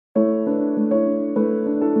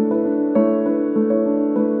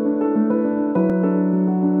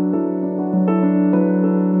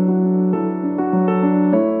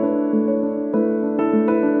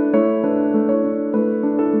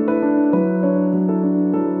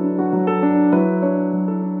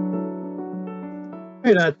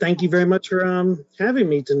Right, thank you very much for having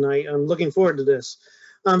me tonight. I'm looking forward to this.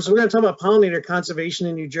 So we're going to talk about pollinator conservation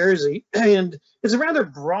in New Jersey, and it's a rather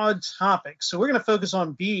broad topic. So we're going to focus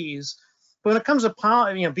on bees. But when it comes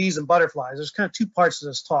to bees and butterflies, there's kind of two parts to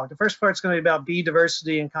this talk. The first part is going to be about bee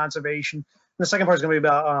diversity and conservation, and the second part is going to be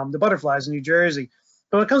about the butterflies in New Jersey.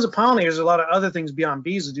 But when it comes to pollinators, there's a lot of other things beyond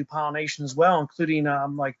bees that do pollination as well, including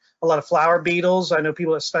like a lot of flower beetles. I know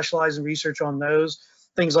people that specialize in research on those.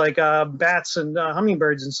 Things like bats and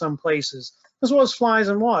hummingbirds in some places, as well as flies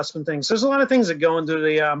and wasps and things. There's a lot of things that go into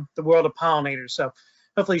the world of pollinators. So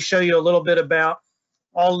hopefully show you a little bit about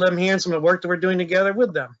all of them here and some of the work that we're doing together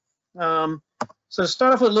with them. So to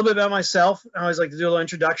start off with a little bit about myself, I always like to do a little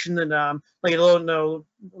introduction and let you know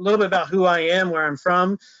a little bit about who I am, where I'm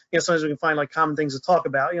from. Sometimes we can find like common things to talk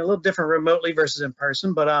about. A little different remotely versus in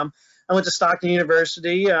person, but I went to Stockton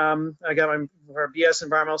University. I got my BS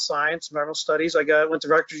Environmental Science, Environmental Studies. Went to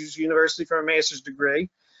Rutgers University for a master's degree.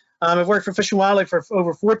 I've worked for Fish and Wildlife for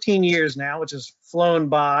over 14 years now, which has flown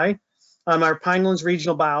by. I'm our Pinelands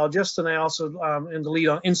regional biologist, and I also am the lead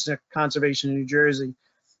on insect conservation in New Jersey.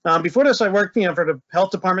 Before this, I worked for the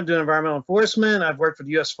health department doing environmental enforcement. I've worked for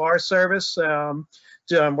the U.S. Forest Service, I'm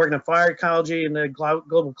working on fire ecology and the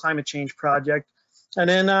Global Climate Change Project. And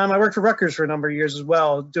then I worked for Rutgers for a number of years as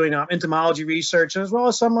well, doing entomology research as well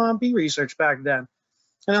as some bee research back then.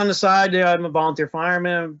 And on the side, I'm a volunteer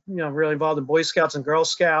fireman, really involved in Boy Scouts and Girl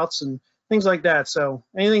Scouts and things like that. So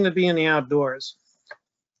anything to be in the outdoors.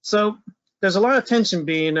 So there's a lot of attention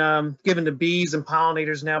being given to bees and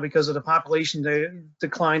pollinators now because of the population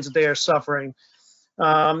declines that they are suffering.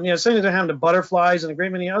 Same thing they're having to butterflies and a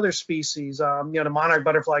great many other species. The monarch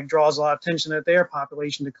butterfly draws a lot of attention at their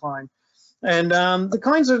population decline. And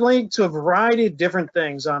declines are linked to a variety of different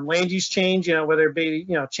things. Land use change, whether it be,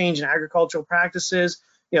 change in agricultural practices,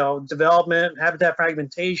 development, habitat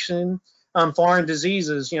fragmentation, foreign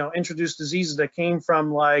diseases, introduced diseases that came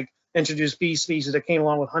from like introduced bee species that came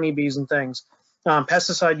along with honeybees and things.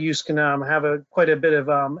 Pesticide use can have quite a bit of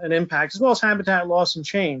an impact, as well as habitat loss and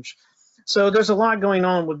change. So there's a lot going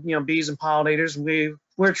on with bees and pollinators.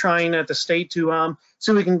 We're trying at the state to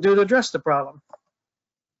see what we can do to address the problem.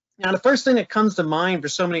 Now, the first thing that comes to mind for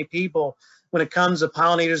so many people when it comes to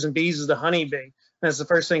pollinators and bees is the honeybee. That's the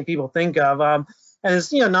first thing people think of. And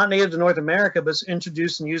it's not native to North America, but it's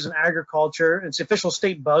introduced and used in agriculture. It's the official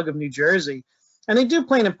state bug of New Jersey. And they do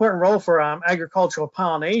play an important role for agricultural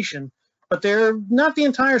pollination, but they're not the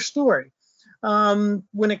entire story. When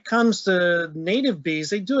it comes to native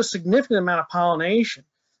bees, they do a significant amount of pollination.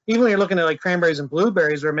 Even when you're looking at like cranberries and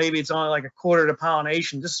blueberries, where maybe it's only like a quarter to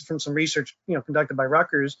pollination. This is from some research, conducted by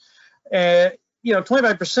Rutgers.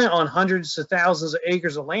 25% on hundreds of thousands of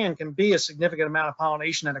acres of land can be a significant amount of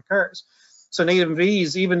pollination that occurs. So native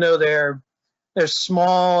bees, even though they're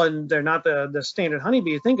small and they're not the standard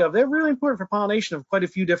honeybee you think of, they're really important for pollination of quite a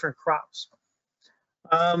few different crops.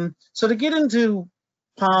 So to get into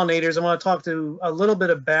pollinators, I want to talk a little bit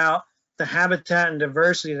about the habitat and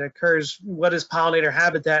diversity that occurs. What is pollinator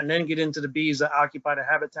habitat, and then get into the bees that occupy the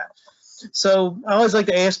habitat. So I always like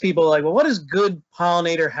to ask people, like, well, what is good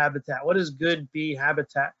pollinator habitat? What is good bee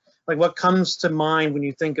habitat? Like, what comes to mind when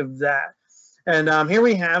you think of that? And here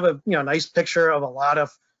we have a nice picture of a lot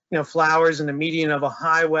of flowers in the median of a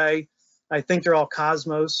highway. I think they're all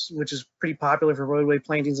cosmos, which is pretty popular for roadway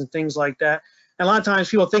plantings and things like that. And a lot of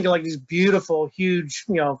times people think of like these beautiful, huge,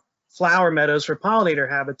 flower meadows for pollinator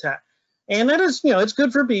habitat. And that is, it's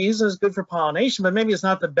good for bees, it's good for pollination, but maybe it's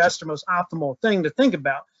not the best or most optimal thing to think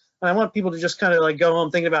about. And I want people to just kind of like go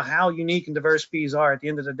home thinking about how unique and diverse bees are at the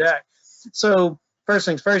end of the day. So first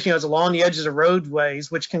things first, it's along the edges of roadways,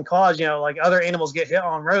 which can cause, like other animals get hit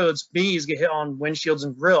on roads, bees get hit on windshields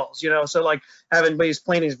and grills, so like having bees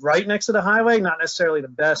plantings right next to the highway, not necessarily the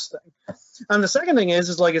best thing. And the second thing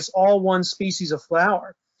is like it's all one species of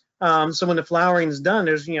flower. So when the flowering is done,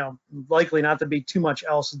 there's, likely not to be too much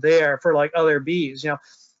else there for like other bees,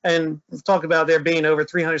 And we've talked about there being over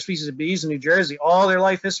 300 species of bees in New Jersey. All their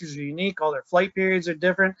life histories are unique. All their flight periods are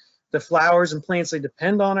different. The flowers and plants they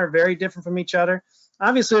depend on are very different from each other.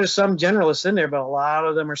 Obviously, there's some generalists in there, but a lot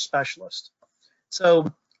of them are specialists. So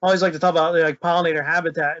I always like to talk about like pollinator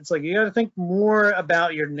habitat. It's like you got to think more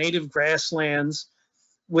about your native grasslands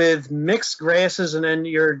with mixed grasses, and then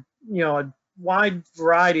your, a wide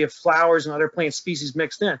variety of flowers and other plant species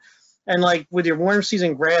mixed in. And like with your warm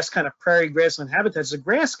season grass, kind of prairie grassland habitats, the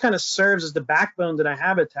grass kind of serves as the backbone to the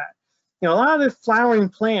habitat. A lot of the flowering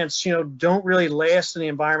plants, don't really last in the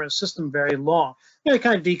environmental system very long. They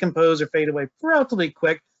kind of decompose or fade away relatively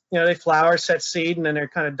quick. They flower, set seed, and then they're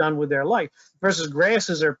kind of done with their life. Versus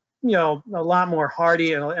grasses are, a lot more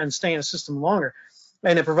hardy and stay in the system longer.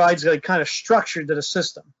 and it provides like kind of structure to the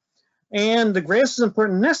system. And the grass is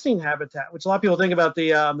important nesting habitat, which a lot of people think about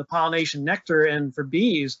the pollination nectar and for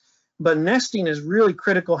bees, but nesting is really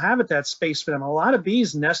critical habitat space for them. A lot of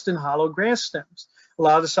bees nest in hollow grass stems. A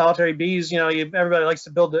lot of the solitary bees, everybody likes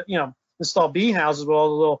to build install bee houses with all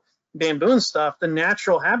the little bamboo and stuff. The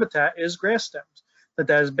natural habitat is grass stems that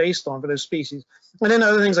is based on for those species. And then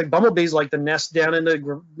other things like bumblebees like to nest down in the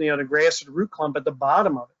grass or the root clump at the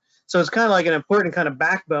bottom of it. So it's kind of like an important kind of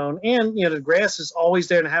backbone, and the grass is always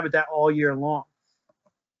there in the habitat all year long.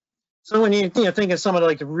 So when you think of some of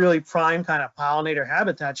like the really prime kind of pollinator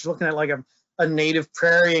habitats, you're looking at like a native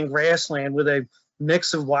prairie and grassland with a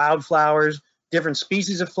mix of wildflowers, different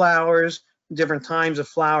species of flowers, different times of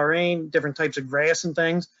flowering, different types of grass and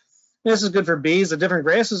things. And this is good for bees. The different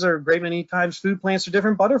grasses are great many times food plants for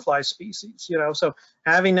different butterfly species, so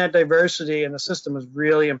having that diversity in the system is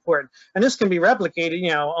really important. And this can be replicated,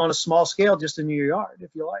 on a small scale just in your yard, if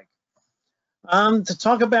you like. To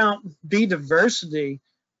talk about bee diversity,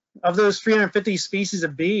 of those 350 species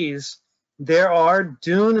of bees, there are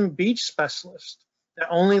dune and beach specialists that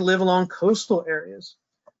only live along coastal areas.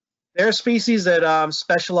 There are species that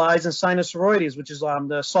specialize in sinusoides, which is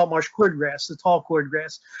the salt marsh cordgrass, the tall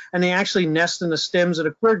cordgrass, and they actually nest in the stems of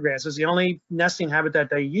the cordgrass. It's the only nesting habitat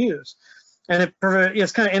they use. And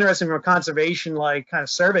it's kind of interesting from a conservation kind of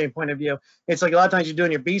surveying point of view. It's like a lot of times you're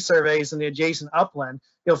doing your bee surveys in the adjacent upland,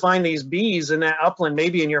 you'll find these bees in that upland,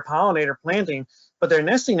 maybe in your pollinator planting, but their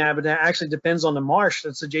nesting habitat actually depends on the marsh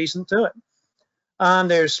that's adjacent to it.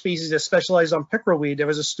 There's species that specialize on pickerelweed. There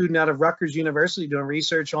was a student out of Rutgers University doing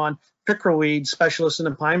research on pickerelweed specialists in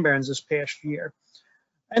the Pine Barrens this past year.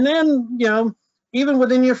 And then, even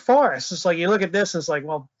within your forest, it's like you look at this and it's like,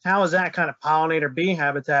 well, how is that kind of pollinator bee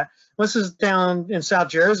habitat? This is down in South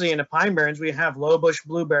Jersey in the Pine Barrens. We have low bush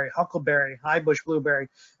blueberry, huckleberry, high bush blueberry,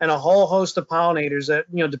 and a whole host of pollinators that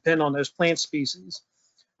depend on those plant species.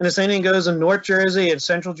 And the same thing goes in North Jersey and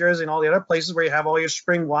Central Jersey and all the other places where you have all your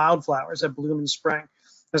spring wildflowers that bloom in spring.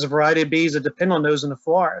 There's a variety of bees that depend on those in the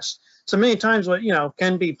forest. So many times what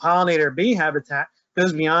can be pollinator bee habitat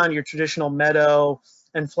goes beyond your traditional meadow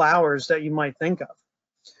and flowers that you might think of.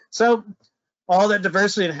 So all that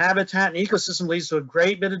diversity in habitat and ecosystem leads to a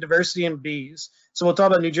great bit of diversity in bees. So we'll talk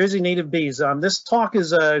about New Jersey native bees. This talk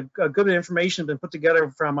is a good bit of information been put together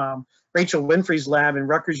from Rachel Winfrey's lab in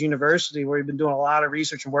Rutgers University, where we've been doing a lot of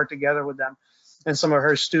research and work together with them and some of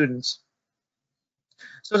her students.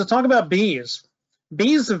 So to talk about bees,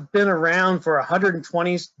 bees have been around for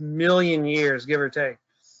 120 million years, give or take.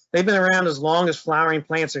 They've been around as long as flowering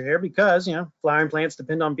plants are here because, flowering plants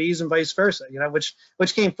depend on bees and vice versa,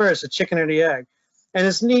 which came first, the chicken or the egg. And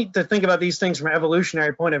it's neat to think about these things from an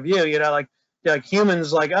evolutionary point of view, like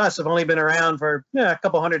humans like us have only been around for a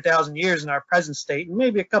couple 100,000 years in our present state, and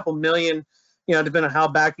maybe a couple million, depending on how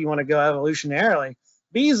back you want to go evolutionarily.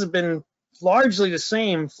 Bees have been largely the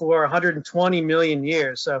same for 120 million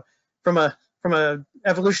years. So from a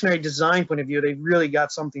evolutionary design point of view, they really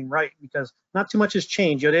got something right because not too much has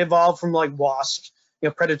changed. They evolved from like wasps,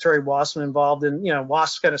 predatory wasps involved in,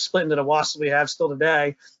 wasps kind of split into the wasps we have still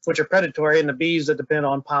today, which are predatory, and the bees that depend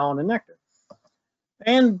on pollen and nectar.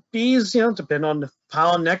 And bees, depend on the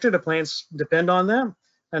pollen, nectar, the plants depend on them.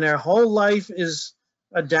 And their whole life is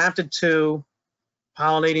adapted to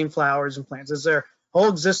pollinating flowers and plants. As their whole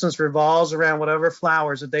existence revolves around whatever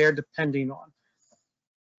flowers that they are depending on.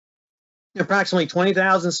 Approximately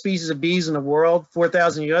 20,000 species of bees in the world,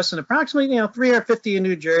 4,000 US, and approximately 350 in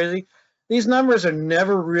New Jersey. These numbers are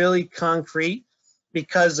never really concrete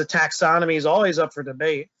because the taxonomy is always up for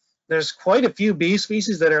debate. There's quite a few bee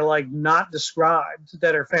species that are like not described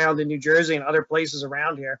that are found in New Jersey and other places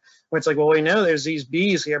around here, where it's like, well, we know there's these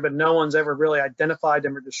bees here, but no one's ever really identified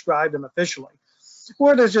them or described them officially.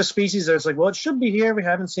 Or there's just species that's like, well, it should be here, we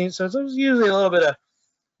haven't seen it. So there's usually a little bit of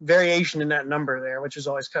variation in that number there, which is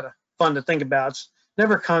always kind of fun to think about. It's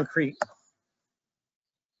never concrete.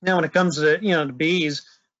 Now, when it comes to the bees,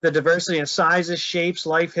 the diversity in sizes, shapes,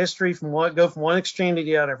 life history go from one extreme to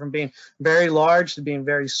the other, from being very large to being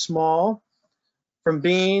very small, from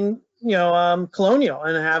being colonial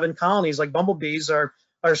and having colonies like bumblebees are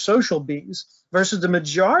social bees, versus the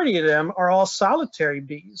majority of them are all solitary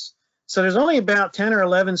bees. So there's only about 10 or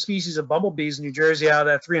 11 species of bumblebees in New Jersey out of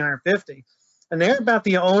that 350. And they're about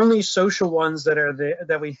the only social ones that are there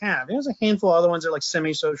that we have. There's a handful of other ones that are like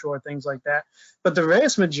semi-social or things like that. But the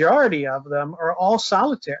vast majority of them are all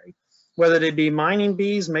solitary, whether they be mining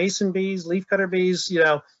bees, mason bees, leafcutter bees,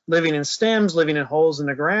 living in stems, living in holes in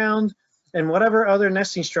the ground, and whatever other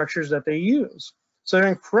nesting structures that they use. So they're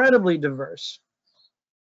incredibly diverse.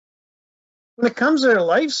 When it comes to their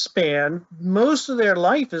lifespan, most of their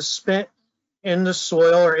life is spent in the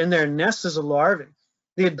soil or in their nest as a larvae.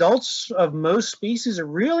 The adults of most species are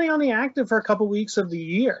really only active for a couple weeks of the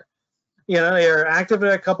year. They're active for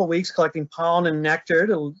a couple weeks collecting pollen and nectar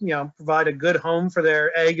to, provide a good home for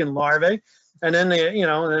their egg and larvae. And then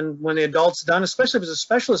then when the adult's done, especially if it's a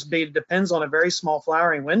specialist bee, it depends on a very small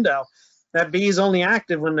flowering window. That bee is only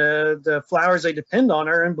active when the flowers they depend on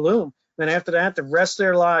are in bloom. Then after that, the rest of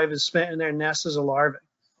their life is spent in their nest as a larvae.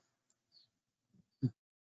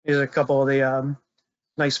 Here's a couple of the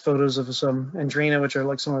nice photos of some Andrena, which are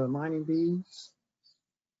like some of the mining bees.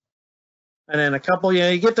 And then a couple,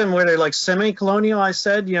 you get them where they're like semi-colonial, I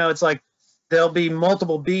said, it's like there'll be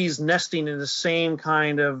multiple bees nesting in the same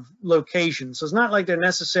kind of location. So it's not like they're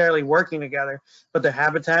necessarily working together, but the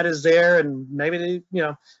habitat is there, and maybe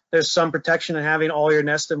there's some protection in having all your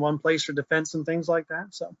nest in one place for defense and things like that.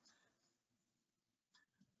 So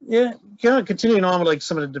yeah, continuing on with like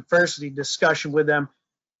some of the diversity discussion with them.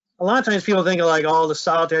 A lot of times people think of like all the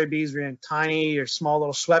solitary bees being tiny or small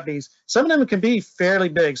little sweat bees. Some of them can be fairly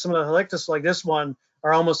big. Some of the halictus, like this one,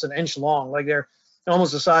 are almost an inch long. Like they're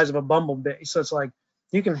almost the size of a bumblebee. So it's like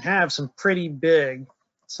you can have some pretty big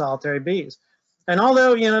solitary bees. And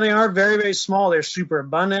although, they are very, very small, they're super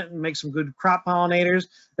abundant and make some good crop pollinators,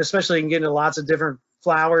 especially you can get into lots of different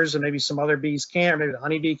flowers and maybe some other bees can't, or maybe the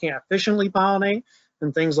honeybee can't efficiently pollinate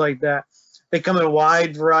and things like that. They come in a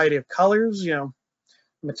wide variety of colors,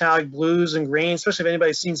 metallic blues and greens, especially if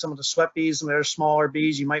anybody's seen some of the sweat bees, some of their smaller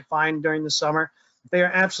bees you might find during the summer. They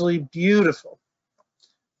are absolutely beautiful.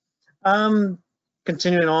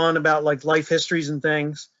 Continuing on about like life histories and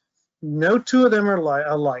things, no two of them are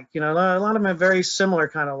alike. A lot of them have very similar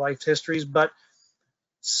kind of life histories, but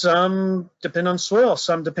some depend on soil,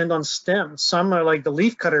 some depend on stems. Some are like the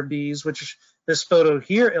leafcutter bees, which this photo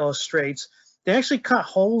here illustrates. They actually cut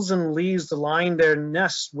holes in leaves to line their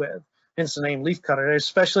nests with. Hence the name leafcutter. They're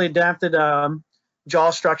specially adapted jaw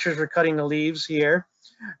structures for cutting the leaves here,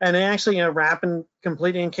 and they actually wrap and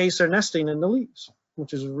completely encase their nesting in the leaves,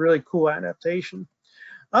 which is a really cool adaptation.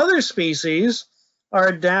 Other species are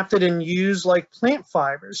adapted and used like plant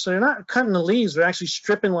fibers, so they're not cutting the leaves; they're actually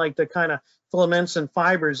stripping like the kind of filaments and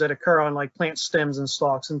fibers that occur on like plant stems and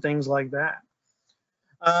stalks and things like that.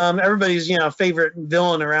 Everybody's favorite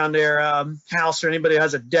villain around their house, or anybody who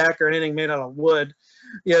has a deck or anything made out of wood,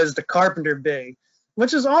 is the carpenter bee,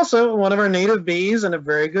 which is also one of our native bees and a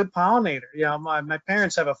very good pollinator. My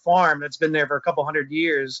parents have a farm that's been there for a couple hundred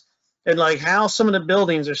years, and like how some of the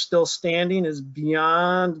buildings are still standing is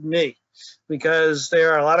beyond me, because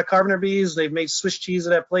there are a lot of carpenter bees. They've made Swiss cheese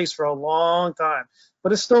at that place for a long time,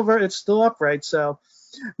 but it's still upright. So,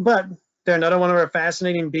 but they're another one of our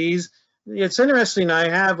fascinating bees. It's interesting. I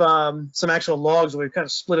have some actual logs where we kind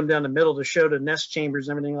of split them down the middle to show the nest chambers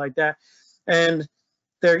and everything like that, and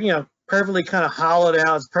they're perfectly kind of hollowed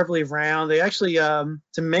out. It's perfectly round. They actually to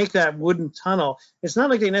make that wooden tunnel, it's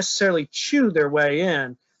not like they necessarily chew their way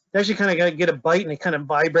in. They actually kind of got to get a bite, and they kind of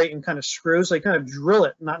vibrate and kind of screw, so they kind of drill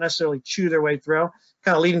it, not necessarily chew their way through,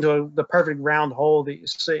 kind of leading to the perfect round hole that you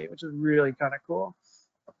see, which is really kind of cool.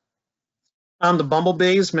 The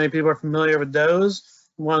bumblebees, many people are familiar with those.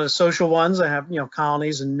 One of the social ones that have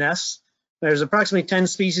colonies and nests. There's approximately 10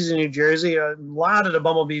 species in New Jersey. A lot of the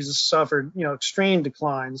bumblebees have suffered extreme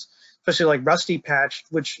declines, especially like rusty patch,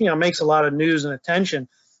 which makes a lot of news and attention.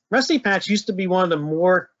 Rusty patch used to be one of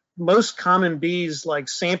the most common bees like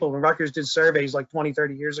sampled when Rutgers did surveys like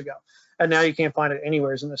 20-30 years ago, and now you can't find it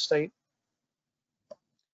anywhere in the state.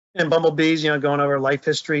 And bumblebees, going over life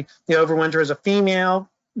history, overwinter as a female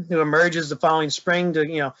who emerges the following spring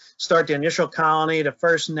to start the initial colony, the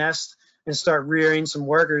first nest, and start rearing some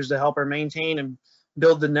workers to help her maintain and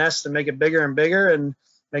build the nest and make it bigger and bigger and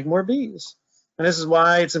make more bees. And this is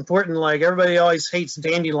why it's important. Like everybody always hates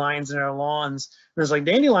dandelions in their lawns, and it's like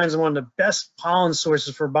dandelions are one of the best pollen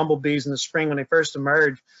sources for bumblebees in the spring when they first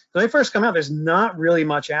emerge. When they first come out, there's not really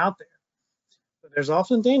much out there, but there's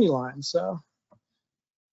often dandelions. So.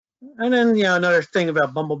 And then, another thing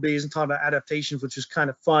about bumblebees and talking about adaptations, which is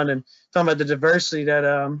kind of fun, and talking about the diversity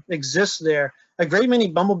that exists there. A great many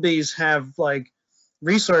bumblebees have like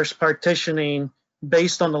resource partitioning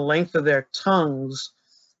based on the length of their tongues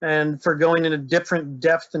and for going into different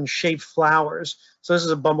depth and shaped flowers. So this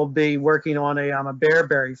is a bumblebee working on a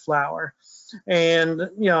bearberry flower. And,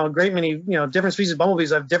 a great many, different species of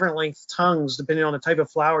bumblebees have different length tongues depending on the type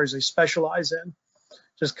of flowers they specialize in.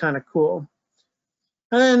 Just kind of cool.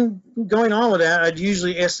 And then going on with that, I'd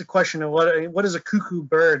usually ask the question of what is a cuckoo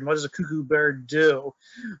bird and what does a cuckoo bird do?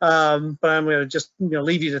 But I'm going to just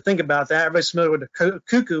leave you to think about that. Everybody's familiar with the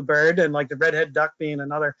cuckoo bird and like the redhead duck being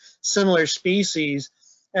another similar species.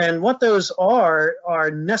 And what those are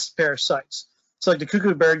nest parasites. So like the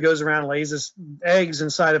cuckoo bird goes around and lays his eggs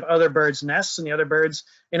inside of other birds' nests, and the other birds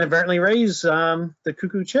inadvertently raise the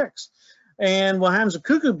cuckoo chicks. And what happens with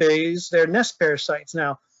cuckoo bees, they're nest parasites.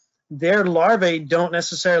 Now, their larvae don't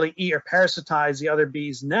necessarily eat or parasitize the other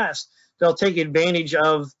bee's nest. They'll take advantage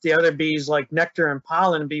of the other bees like nectar and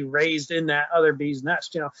pollen and be raised in that other bee's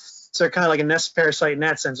nest, you know. So they're kind of like a nest parasite in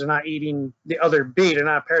that sense. They're not eating the other bee. They're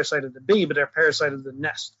not a parasite of the bee, but they're a parasite of the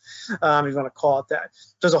nest, if you want to call it that.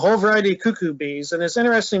 There's a whole variety of cuckoo bees. And it's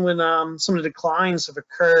interesting when some of the declines have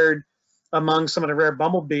occurred among some of the rare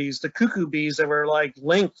bumblebees. The cuckoo bees that were like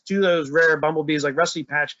linked to those rare bumblebees like rusty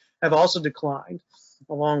patch have also declined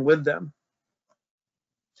along with them.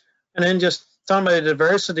 And then just talking about the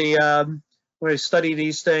diversity, when we study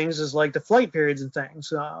these things is like the flight periods and things.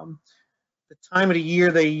 The time of the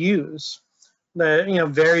year they use, that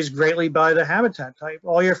varies greatly by the habitat type.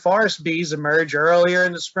 All your forest bees emerge earlier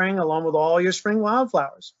in the spring along with all your spring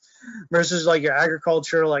wildflowers, versus like your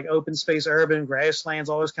agriculture, like open space, urban, grasslands,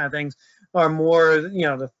 all those kind of things are more,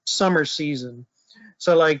 the summer season.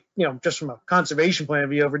 So like, just from a conservation point of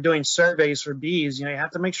view, if we're doing surveys for bees, you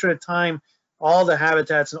have to make sure to time all the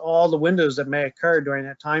habitats and all the windows that may occur during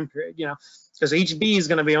that time period, because each bee is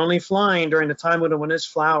going to be only flying during the time window when its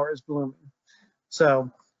flower is blooming.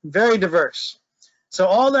 So very diverse. So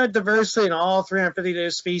all that diversity in all 350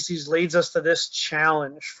 species leads us to this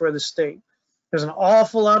challenge for the state. There's an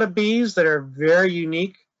awful lot of bees that are very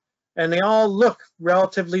unique, and they all look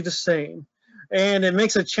relatively the same. And it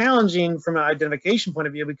makes it challenging from an identification point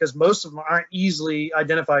of view because most of them aren't easily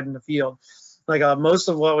identified in the field. Like most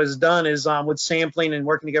of what was done is with sampling and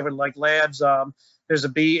working together with like labs. There's a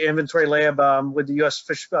bee inventory lab with the U.S.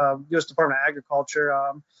 Department of Agriculture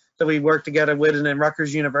that we work together with, and then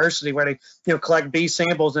Rutgers University, where they collect bee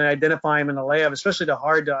samples and identify them in the lab, especially the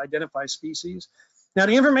hard to identify species. Now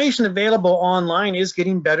the information available online is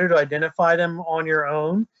getting better to identify them on your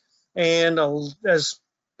own, and as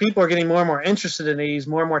people are getting more and more interested in these,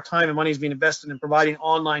 more and more time and money is being invested in providing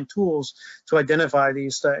online tools to identify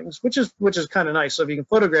these things, which is kind of nice. So if you can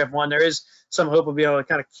photograph one, there is some hope of being able to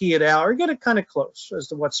kind of key it out or get it kind of close as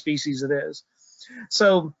to what species it is.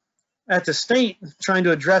 So at the state, trying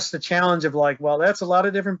to address the challenge of like, well, that's a lot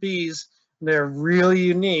of different bees. They're really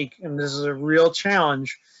unique, and this is a real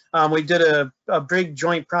challenge. We did a big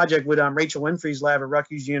joint project with Rachel Winfrey's lab at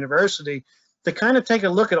Rutgers University to kind of take a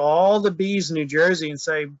look at all the bees in New Jersey and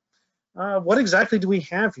say, what exactly do we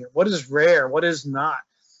have here? What is rare? What is not?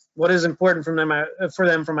 What is important for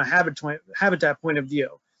them from a habitat point of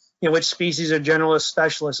view? Which species are generalists,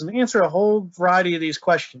 specialists, and answer a whole variety of these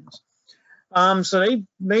questions. So they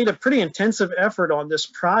made a pretty intensive effort on this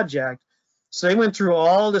project. So they went through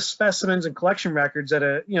all the specimens and collection records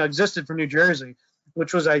that existed for New Jersey,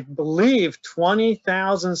 which was, I believe,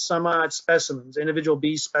 20,000 some odd specimens, individual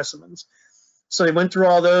bee specimens. So they went through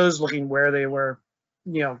all those, looking where they were,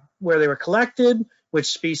 where they were collected, which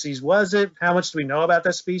species was it, how much do we know about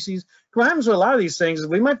that species. What happens with a lot of these things is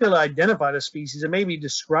we might be able to identify the species, it may be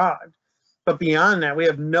described, but beyond that, we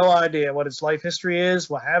have no idea what its life history is,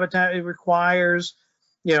 what habitat it requires,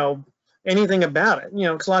 anything about it.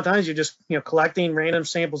 Because a lot of times you're just, collecting random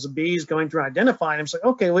samples of bees, going through and identifying them. It's like,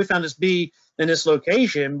 okay, we found this bee in this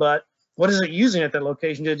location, but what is it using at that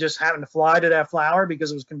location? Did it just happen to fly to that flower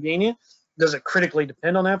because it was convenient? Does it critically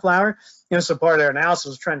depend on that flower? So part of their analysis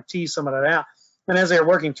was trying to tease some of that out. And as they're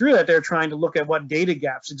working through that, they're trying to look at what data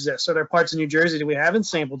gaps exist. So there are parts of New Jersey that we haven't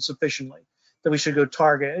sampled sufficiently that we should go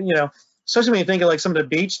target. Especially when you think of like some of the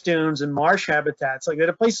beach dunes and marsh habitats, like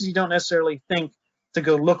they're places you don't necessarily think to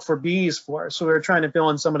go look for bees for. So we're trying to fill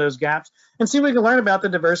in some of those gaps and see if we can learn about the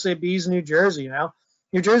diversity of bees in New Jersey.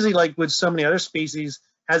 New Jersey, like with so many other species,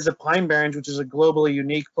 has the Pine Barrens, which is a globally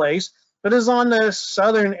unique place, but is on the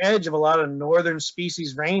southern edge of a lot of northern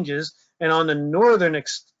species ranges and on the northern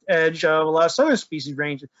edge of a lot of southern species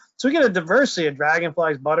ranges. So we get a diversity of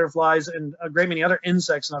dragonflies, butterflies, and a great many other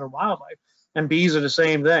insects and other wildlife. And bees are the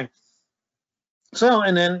same thing. So,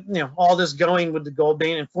 and then, all this going with the goal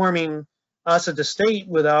being informing us at the state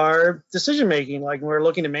with our decision making. Like when we're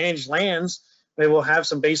looking to manage lands, maybe we'll have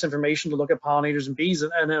some base information to look at pollinators and bees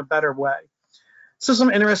in a better way. So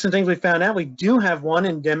some interesting things we found out. We do have one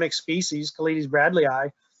endemic species, Caletes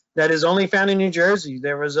bradleyi, that is only found in New Jersey.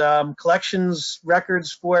 There was collections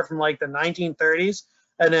records for it from like the 1930s,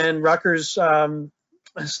 and then Rutgers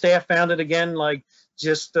staff found it again, like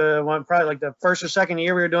just probably like the first or second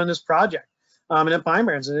year we were doing this project. And in Pine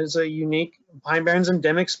Barrens, it is a unique Pine Barrens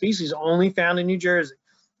endemic species only found in New Jersey,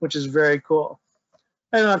 which is very cool.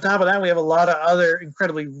 And on top of that, we have a lot of other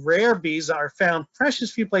incredibly rare bees that are found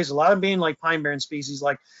precious few places. A lot of them being like pine barren species,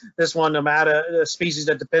 like this one, nomada, a species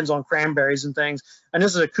that depends on cranberries and things. And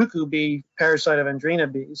this is a cuckoo bee, parasite of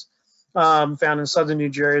Andrena bees, found in southern New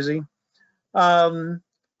Jersey.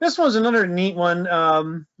 This one's another neat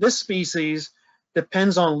one. This species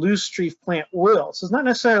depends on loosestrief plant oil. So it's not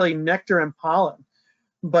necessarily nectar and pollen,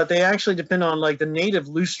 but they actually depend on like the native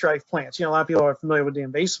loosestrife plants. You know, a lot of people are familiar with the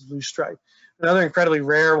invasive loosestrife. Another incredibly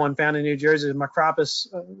rare one found in New Jersey is Macropus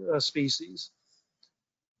species.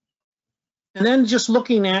 And then just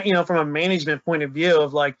looking at, you know, from a management point of view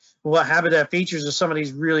of like what habitat features are some of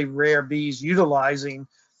these really rare bees utilizing,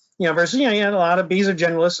 you know, versus, you know, a lot of bees are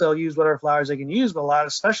generalists. They'll use whatever flowers they can use, but a lot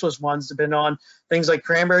of specialist ones depend on things like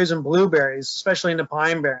cranberries and blueberries, especially in the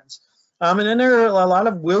pine barrens. And then there are a lot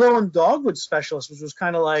of willow and dogwood specialists, which was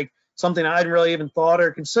kind of like something I hadn't really even thought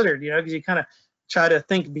or considered, you know, because you kind of try to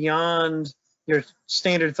think beyond your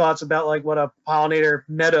standard thoughts about like what a pollinator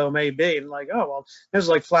meadow may be. And like, oh, well, there's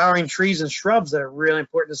like flowering trees and shrubs that are really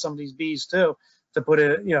important to some of these bees too, to put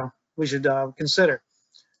it, you know, we should consider.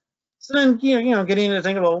 So then, you know, getting into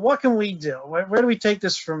thinking about what can we do? Where do we take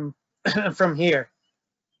this from from here?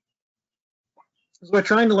 So we're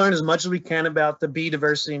trying to learn as much as we can about the bee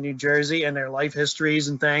diversity in New Jersey and their life histories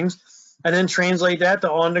and things, and then translate that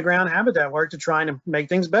to on-the-ground habitat work to try and make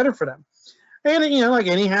things better for them. And, you know, like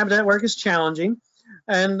any habitat work is challenging.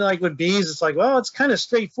 And like with bees, it's like, well, it's kind of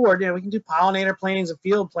straightforward. You know, we can do pollinator plantings and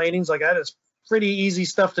field plantings like that. It's pretty easy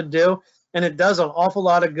stuff to do. And it does an awful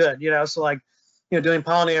lot of good, you know. So like, you know, doing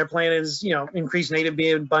pollinator plantings, you know, increase native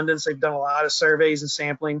bee abundance. They've done a lot of surveys and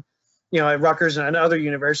sampling, you know, at Rutgers and other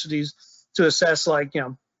universities to assess like, you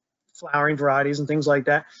know, flowering varieties and things like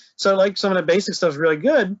that. So like some of the basic stuff is really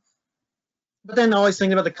good. But then always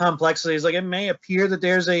thinking about the complexities, like it may appear that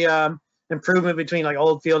there's a improvement between like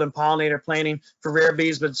old field and pollinator planting for rare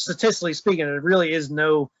bees, but statistically speaking, it really is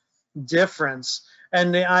no difference.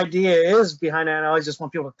 And the idea is behind that, and I always just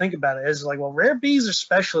want people to think about it, is like, well, rare bees are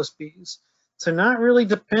specialist bees. So not really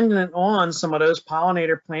dependent on some of those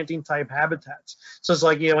pollinator planting type habitats. So it's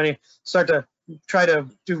like, you know, when you start to try to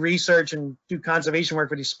do research and do conservation work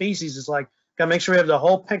for these species, it's like, gotta make sure we have the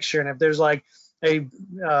whole picture. And if there's like a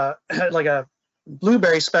like a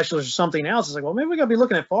blueberry specialist or something else, it's like, well, maybe we gotta be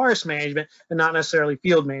looking at forest management and not necessarily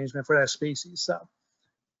field management for that species. So,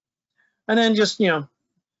 and then just, you know,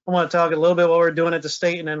 I want to talk a little bit what we're doing at the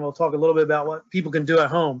state, and then we'll talk a little bit about what people can do at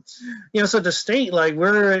home. You know, so at the state, like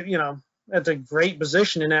we're, you know, at a great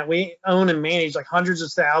position in that we own and manage like hundreds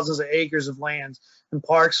of thousands of acres of land in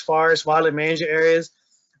parks, forests, wildlife management areas.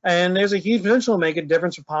 And there's a huge potential to make a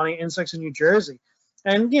difference for pollinating insects in New Jersey.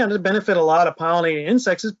 And, you know, to benefit a lot of pollinating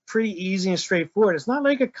insects is pretty easy and straightforward. It's not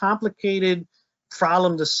like a complicated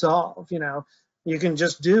problem to solve. You know, you can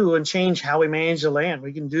just do and change how we manage the land.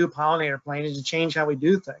 We can do pollinator planting to change how we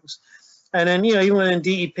do things. And then, you know, even in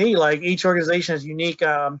DEP, like each organization has a unique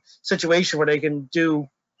situation where they can do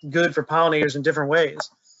good for pollinators in different ways.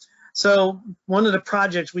 So one of the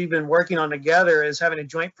projects we've been working on together is having a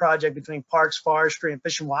joint project between Parks, Forestry, and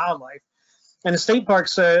Fish and Wildlife. And the State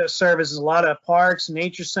Parks Service is a lot of parks,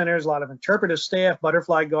 nature centers, a lot of interpretive staff,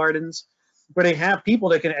 butterfly gardens, where they have people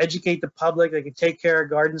that can educate the public, they can take care of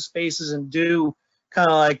garden spaces and do kind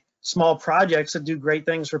of like small projects that do great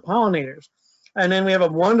things for pollinators. And then we have a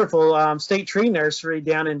wonderful state tree nursery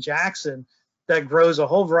down in Jackson that grows a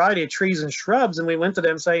whole variety of trees and shrubs. And we went to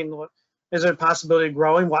them saying, well, is there a possibility of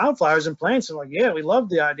growing wildflowers and plants? They're like, yeah, we love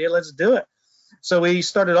the idea, let's do it. So we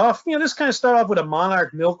started off, you know, this kind of started off with a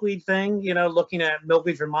monarch milkweed thing, you know, looking at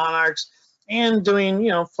milkweed for monarchs and doing, you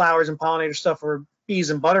know, flowers and pollinator stuff for bees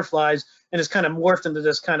and butterflies. And it's kind of morphed into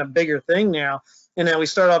this kind of bigger thing now. And then we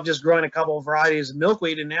started off just growing a couple of varieties of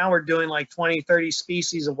milkweed. And now we're doing like 20, 30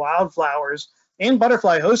 species of wildflowers and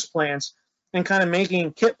butterfly host plants and kind of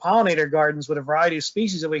making kit pollinator gardens with a variety of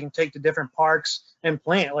species that we can take to different parks and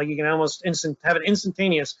plant. Like you can almost have an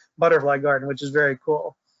instantaneous butterfly garden, which is very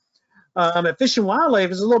cool. At Fish and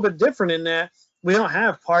Wildlife is a little bit different in that we don't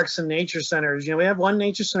have parks and nature centers. You know, we have one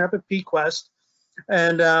nature center up at Pequest,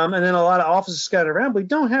 and then a lot of offices scattered around. But we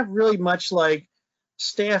don't have really much like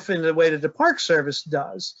staff in the way that the Park Service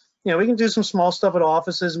does. You know, we can do some small stuff at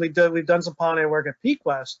offices, and we've done some pollinator work at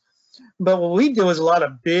Pequest. But what we do is a lot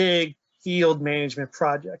of big field management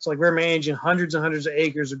projects. Like we're managing hundreds and hundreds of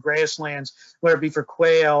acres of grasslands, whether it be for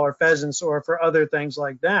quail or pheasants or for other things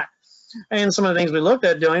like that. And some of the things we looked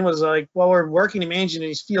at doing was like, well, we're working and managing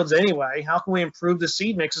these fields anyway. How can we improve the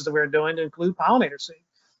seed mixes that we're doing to include pollinator seed?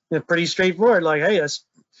 You know, pretty straightforward. Like, hey, let's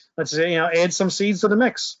you know, add some seeds to the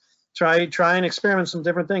mix. Try and experiment some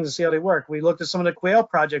different things and see how they work. We looked at some of the quail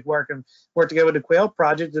project work and worked together with the quail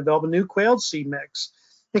project to develop a new quail seed mix.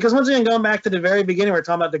 Because once again, going back to the very beginning, we're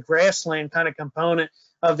talking about the grassland kind of component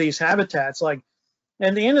of these habitats. Like,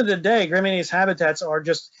 at the end of the day, gramineous habitats are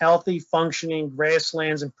just healthy, functioning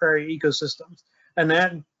grasslands and prairie ecosystems. And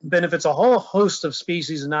that benefits a whole host of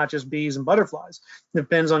species and not just bees and butterflies. It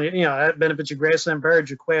depends on, that benefits your grassland birds,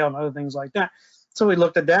 your quail, and other things like that. So we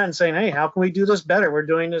looked at that and saying, hey, how can we do this better? We're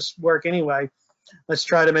doing this work anyway. Let's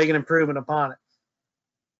try to make an improvement upon it.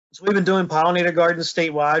 So we've been doing pollinator gardens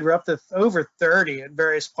statewide. We're up to over 30 at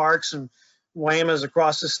various parks and WAMAs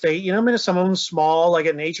across the state. I mean, some of them small, like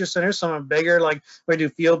at nature centers, some are bigger, like we do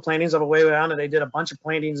field plantings up a way down, and they did a bunch of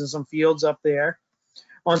plantings in some fields up there.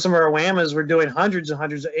 On some of our WAMAs, we're doing hundreds and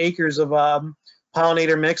hundreds of acres of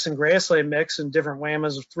pollinator mix and grassland mix in different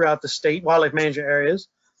WAMAs throughout the state, wildlife management areas.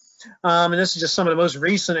 And this is just some of the most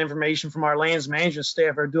recent information from our lands management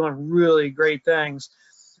staff are doing really great things.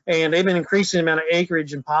 And they've been increasing the amount of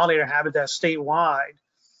acreage in pollinator habitat statewide.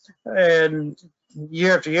 And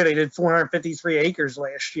year after year, they did 453 acres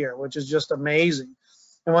last year, which is just amazing.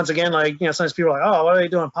 And once again, like, sometimes people are like, oh, what are they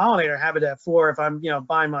doing pollinator habitat for if I'm,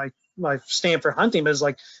 buying my stamp for hunting? But it's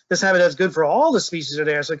like, this habitat's good for all the species that are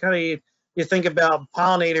there. So kind of you think about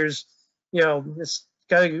pollinators, it's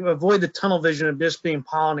got to avoid the tunnel vision of just being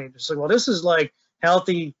pollinators. So, well, this is like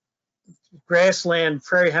healthy grassland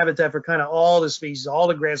prairie habitat for kind of all the species. All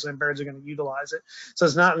the grassland birds are going to utilize it. So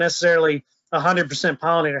it's not necessarily 100%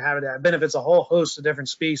 pollinator habitat. It benefits a whole host of different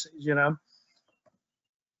species, So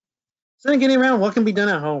then getting around what can be done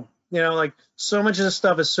at home. Like so much of this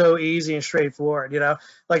stuff is so easy and straightforward,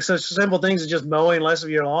 like such simple things as just mowing less of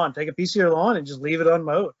your lawn. Take a piece of your lawn and just leave it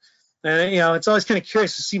unmowed. And, it's always kind of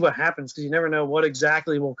curious to see what happens because you never know what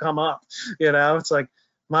exactly will come up. It's like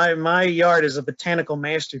my yard is a botanical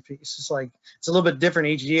masterpiece. It's like it's a little bit different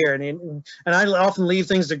each year. And I often leave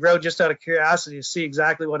things to grow just out of curiosity to see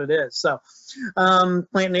exactly what it is. So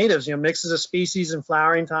plant natives, mixes of species and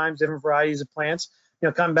flowering times, different varieties of plants.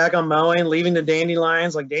 Coming back on mowing, leaving the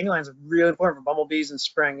dandelions. Like dandelions are really important for bumblebees in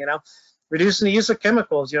spring, Reducing the use of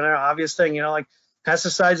chemicals, obvious thing, like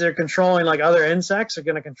pesticides that are controlling like other insects are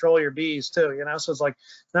going to control your bees too, So it's like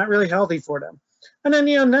not really healthy for them. And then,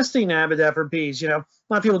 nesting habitat for bees, a lot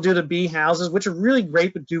of people do the bee houses, which are really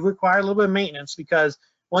great, but do require a little bit of maintenance because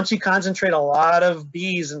once you concentrate a lot of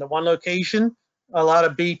bees into one location, a lot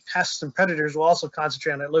of bee pests and predators will also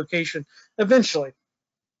concentrate on that location eventually.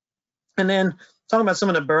 And then talking about some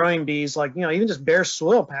of the burrowing bees, like, even just bare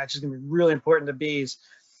soil patches can be really important to bees.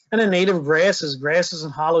 And then native grasses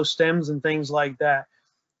and hollow stems and things like that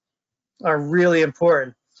are really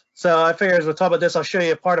important. So I figure as we'll talk about this, I'll show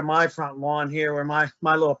you a part of my front lawn here where my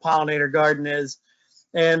little pollinator garden is.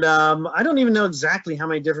 And I don't even know exactly how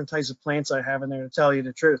many different types of plants I have in there, to tell you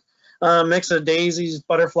the truth. Mix of daisies,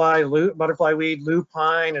 butterfly weed,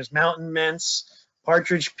 lupine, there's mountain mints,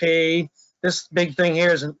 partridge pea. This big thing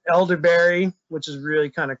here is an elderberry, which is really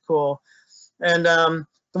kind of cool. And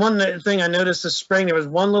the one thing I noticed this spring, there was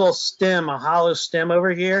one little stem, a hollow stem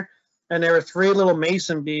over here, and there were 3 little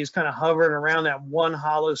mason bees kind of hovering around that one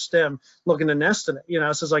hollow stem looking to nest in it.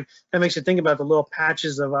 So it's like, that makes you think about the little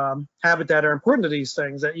patches of habitat are important to these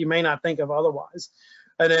things that you may not think of otherwise.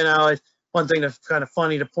 And then one thing that's kind of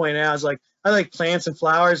funny to point out is like, I like plants and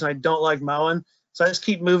flowers and I don't like mowing. So I just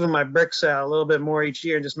keep moving my bricks out a little bit more each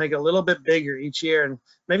year and just make it a little bit bigger each year. And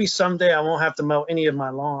maybe someday I won't have to mow any of my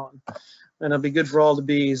lawn. And it'll be good for all the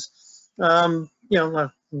bees.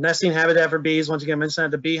 Nesting habitat for bees, once again,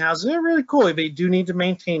 mentioned the bee houses, they're really cool. They do need to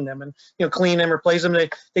maintain them and, clean them, replace them.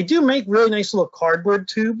 They do make really nice little cardboard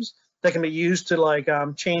tubes that can be used to like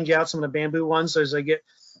change out some of the bamboo ones. So as they get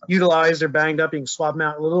utilized or banged up, you can swap them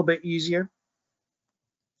out a little bit easier.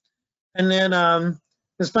 And then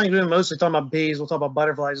it's funny, we're mostly talking about bees. We'll talk about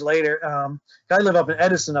butterflies later. I live up in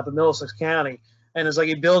Edison, up in Middlesex County. And it's like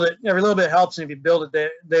you build it, every little bit helps, and if you build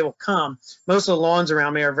it, they will come. Most of the lawns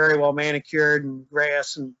around me are very well manicured and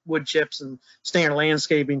grass and wood chips and standard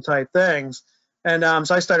landscaping type things. And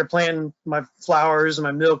so I started planting my flowers and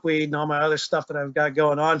my milkweed and all my other stuff that I've got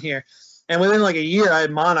going on here. And within like a year, I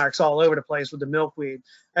had monarchs all over the place with the milkweed.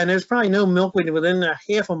 And there's probably no milkweed within a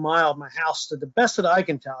half a mile of my house, to the best that I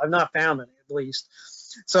can tell. I've not found any, at least.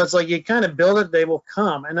 So it's like you kind of build it, they will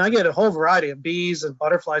come. And I get a whole variety of bees and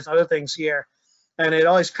butterflies and other things here. And it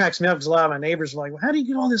always cracks me up because a lot of my neighbors are like, well, how do you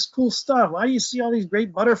get all this cool stuff? Why do you see all these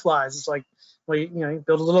great butterflies? It's like, well, you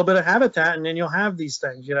build a little bit of habitat and then you'll have these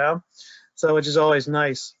things, So which is always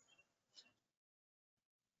nice.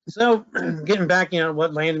 So getting back,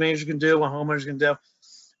 what land managers can do, what homeowners can do.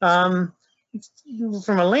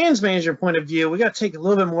 From a lands manager point of view, we got to take a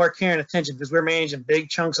little bit more care and attention because we're managing big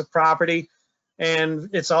chunks of property. And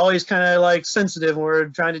it's always kind of like sensitive when we're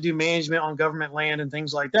trying to do management on government land and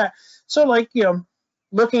things like that. So like,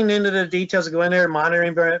 looking into the details that go in there,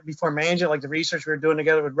 monitoring before managing, like the research we were doing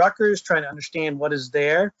together with Rutgers, trying to understand what is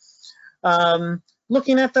there.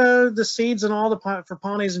 Looking at the seeds and all for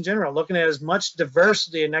pollinators in general, looking at as much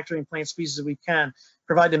diversity of nectarine plant species as we can,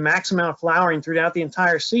 provide the maximum amount of flowering throughout the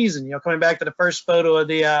entire season. You know, coming back to the first photo of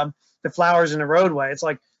the flowers in the roadway, it's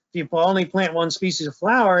like if you only plant one species of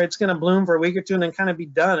flower, it's going to bloom for a week or two and then kind of be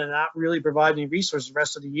done and not really provide any resources the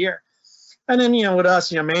rest of the year. And then, you know, with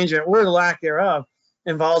us, you know, managing it or the lack thereof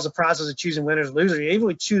involves the process of choosing winners and losers. Even if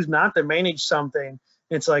we choose not to manage something,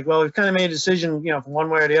 it's like, well, we've kind of made a decision, you know, from one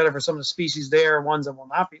way or the other for some of the species there, ones that will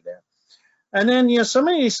not be there. And then, you know, so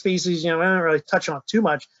many of these species, you know, I don't really touch on too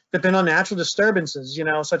much, depend on natural disturbances, you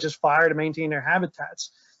know, such as fire to maintain their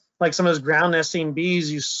habitats. Like some of those ground nesting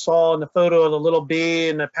bees you saw in the photo of the little bee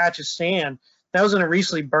in the patch of sand, that was in a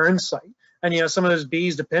recently burned site. And, you know, some of those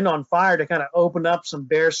bees depend on fire to kind of open up some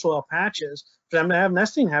bare soil patches for them to have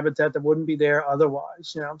nesting habitat that wouldn't be there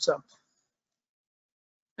otherwise, you know, so.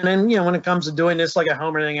 And then, you know, when it comes to doing this like at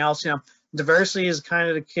home or anything else, you know, diversity is kind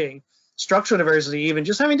of the key. Structural diversity, even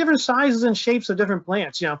just having different sizes and shapes of different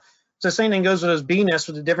plants, you know. So the same thing goes with those bee nests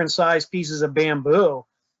with the different size pieces of bamboo.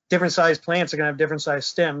 Different sized plants are going to have different sized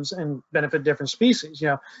stems and benefit different species. You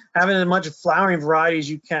know, having as much flowering variety as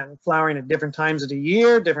you can, flowering at different times of the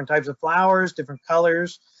year, different types of flowers, different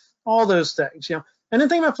colors, all those things. You know, and then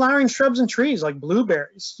think about flowering shrubs and trees like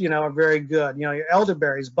blueberries. You know, are very good. You know, your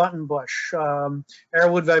elderberries, buttonbush,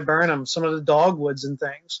 arrowwood viburnum, some of the dogwoods and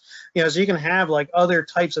things. You know, so you can have like other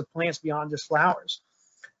types of plants beyond just flowers.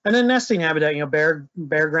 And then nesting habitat. You know,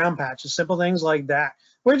 bare ground patches, simple things like that.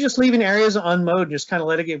 We're just leaving areas unmowed, just kind of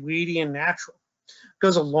let it get weedy and natural. It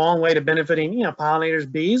goes a long way to benefiting, you know,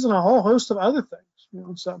 pollinators, bees, and a whole host of other things. You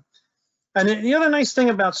know, so, and the other nice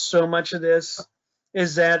thing about so much of this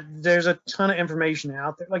is that there's a ton of information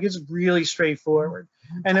out there. Like it's really straightforward,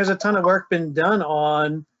 and there's a ton of work been done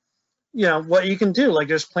on, you know, what you can do. Like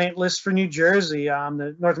there's plant lists for New Jersey.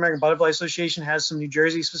 The North American Butterfly Association has some New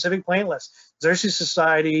Jersey specific plant lists. Xerces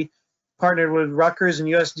Society partnered with Rutgers and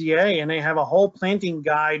USDA, and they have a whole planting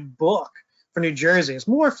guide book for New Jersey. It's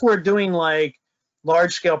more for doing like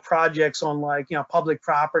large scale projects on like, you know, public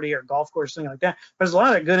property or golf course, thing like that. There's a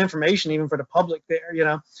lot of good information even for the public there, you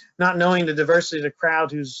know, not knowing the diversity of the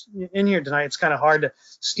crowd who's in here tonight. It's kind of hard to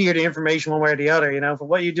steer the information one way or the other, you know, for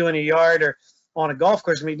what you do in a yard or on a golf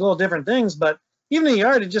course can be little different things, but even in a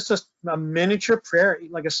yard, it's just a miniature prairie,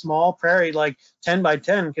 like a small prairie, like 10 by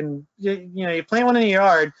 10 can, you know, you plant one in a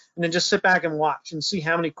yard and then just sit back and watch and see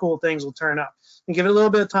how many cool things will turn up. And give it a little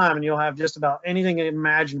bit of time and you'll have just about anything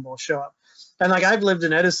imaginable show up. And like I've lived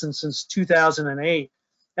in Edison since 2008.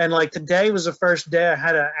 And like today was the first day I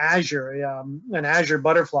had an azure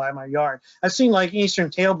butterfly in my yard. I've seen like eastern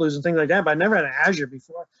tail blues and things like that, but I never had an azure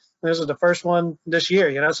before. And this was the first one this year,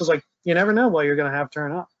 you know, so it's like, you never know what you're going to have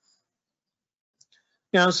turn up.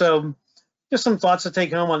 You know, so just some thoughts to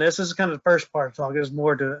take home on this. This is kind of the first part of the talk. There's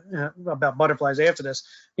more to about butterflies after this.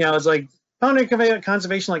 You know, it's like pollinator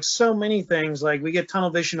conservation, like so many things, like we get tunnel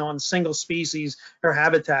vision on single species or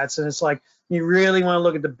habitats, and it's like you really want to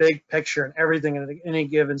look at the big picture and everything in any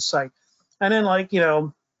given site. And then like, you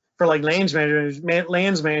know, for like lands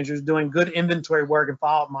managers doing good inventory work and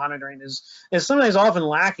follow-up monitoring is sometimes often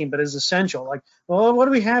lacking, but is essential. Like, well, what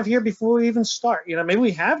do we have here before we even start? You know, maybe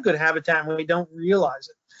we have good habitat and we don't realize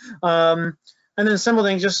it. And then simple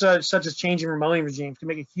things just such as changing remowing regimes can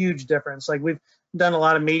make a huge difference. Like we've done a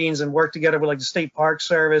lot of meetings and worked together with like the State Park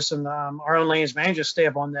Service and our own lands managers stay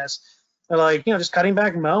up on this. They're like, you know, just cutting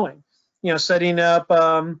back mowing, you know, setting up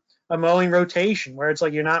a mowing rotation where it's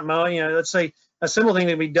like you're not mowing, you know, let's say a simple thing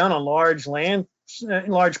that can be done on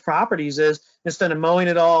large properties is instead of mowing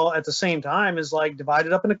it all at the same time is like divide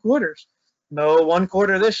it up into quarters. Mow one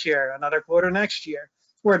quarter this year, another quarter next year,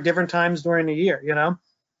 or at different times during the year, you know.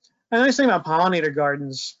 And the nice thing about pollinator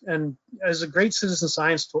gardens, and as a great citizen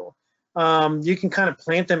science tool, you can kind of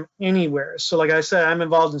plant them anywhere. So like I said, I'm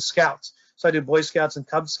involved in Scouts. So I do Boy Scouts and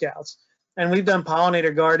Cub Scouts. And we've done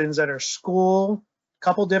pollinator gardens at our school, a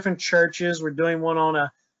couple different churches. We're doing one on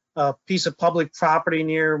a piece of public property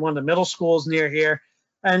near one of the middle schools near here.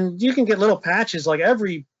 And you can get little patches, like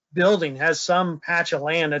every building has some patch of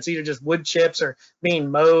land that's either just wood chips or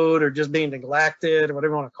being mowed or just being neglected or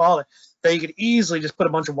whatever you want to call it, that you could easily just put a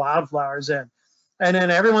bunch of wildflowers in. And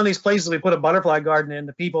then every one of these places we put a butterfly garden in,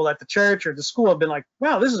 the people at the church or the school have been like,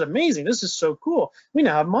 wow, this is amazing. This is so cool. We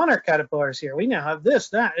now have monarch caterpillars here. We now have this,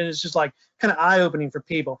 that. And it's just like kind of eye-opening for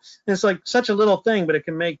people. And it's like such a little thing, but it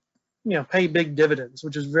can make, you know, pay big dividends,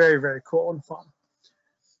 which is very, very cool and fun.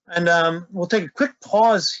 And we'll take a quick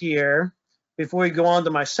pause here before we go on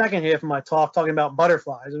to my second half of my talk, talking about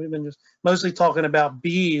butterflies. We've been just mostly talking about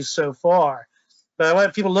bees so far. But I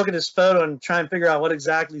want people to look at this photo and try and figure out what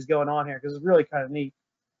exactly is going on here, because it's really kind of neat.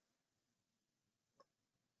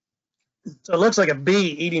 So it looks like a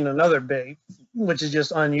bee eating another bee, which is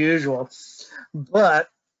just unusual. But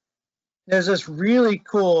there's this really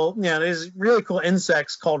cool, there's really cool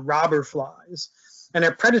insects called robber flies, and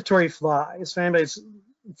they're predatory flies. If anybody's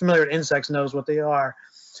familiar with insects knows what they are.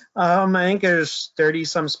 I think there's 30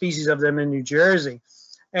 some species of them in New Jersey,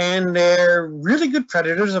 and they're really good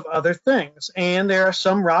predators of other things. And there are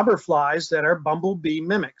some robber flies that are bumblebee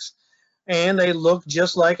mimics, and they look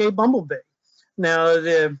just like a bumblebee. Now,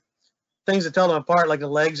 the things that tell them apart, like the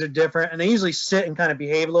legs are different, and they usually sit and kind of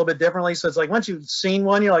behave a little bit differently. So it's like once you've seen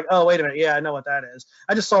one, you're like, oh, wait a minute, yeah, I know what that is.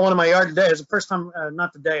 I just saw one in my yard today. It's the first time,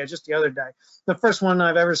 not today, just the other day. The first one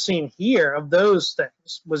I've ever seen here of those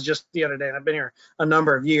things was just the other day, and I've been here a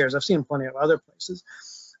number of years. I've seen plenty of other places.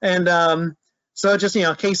 And so it's just,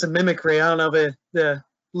 a case of mimicry. I don't know if the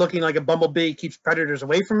looking like a bumblebee keeps predators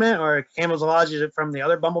away from it, or it camouflages it from the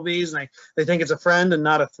other bumblebees, and they think it's a friend and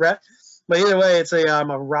not a threat. But either way, it's a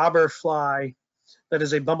robber fly that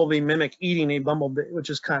is a bumblebee mimic eating a bumblebee, which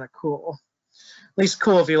is kind of cool. At least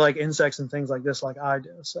cool if you like insects and things like this like I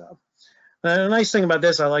do. So the nice thing about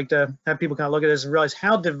this, I like to have people kind of look at this and realize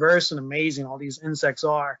how diverse and amazing all these insects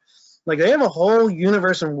are. Like they have a whole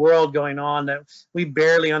universe and world going on that we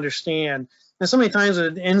barely understand. And so many times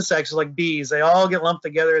with insects like bees, they all get lumped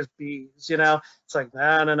together as bees, It's like,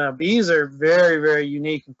 no. Bees are very, very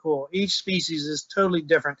unique and cool. Each species is totally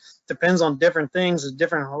different. Depends on different things,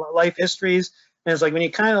 different life histories. And it's like when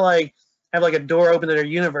you kind of like have like a door open to their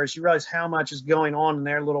universe, you realize how much is going on in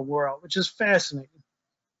their little world, which is fascinating.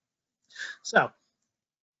 So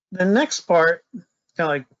the next part, kind of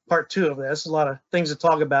like part 2 of this, a lot of things to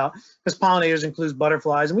talk about, because pollinators includes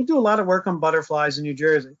butterflies. And we do a lot of work on butterflies in New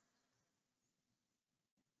Jersey.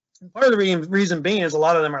 Part of the reason being is a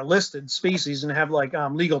lot of them are listed species and have like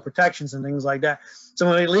legal protections and things like that. So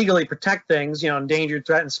when we legally protect things, endangered,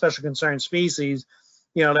 threatened, special concern species,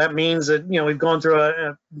 that means that, we've gone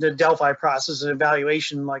through the Delphi process, an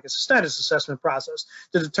evaluation, like a status assessment process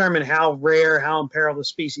to determine how rare, how imperiled the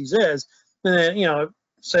species is. And then, it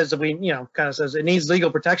says that we, kind of says it needs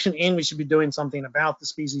legal protection and we should be doing something about the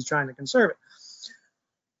species trying to conserve it.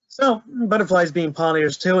 So butterflies being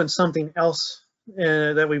pollinators too, and something else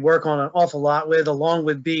that we work on an awful lot with, along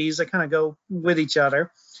with bees. They kind of go with each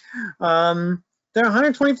other. There are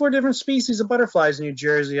 124 different species of butterflies in New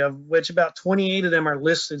Jersey, of which about 28 of them are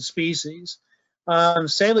listed species.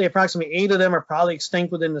 Sadly, approximately 8 of them are probably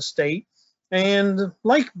extinct within the state. And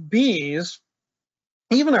like bees,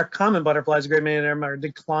 even our common butterflies, a great many of them are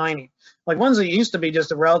declining. Like ones that used to be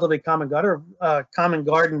just a relatively common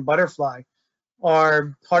garden butterfly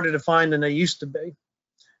are harder to find than they used to be.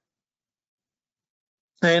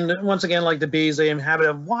 And once again, like the bees, they inhabit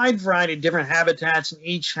a wide variety of different habitats and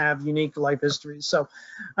each have unique life histories. So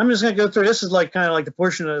I'm just going to go through, this is like kind of like the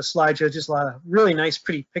portion of the slideshow, just a lot of really nice,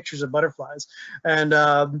 pretty pictures of butterflies. And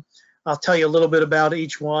I'll tell you a little bit about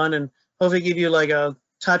each one and hopefully give you like a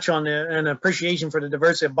touch on an appreciation for the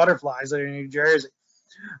diversity of butterflies that are in New Jersey.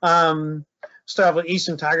 Start off with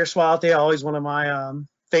Eastern Tiger Swallowtail, always one of my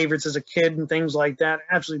favorites as a kid and things like that.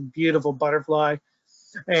 Absolutely beautiful butterfly.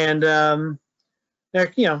 And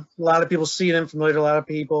they're, a lot of people see them, familiar to a lot of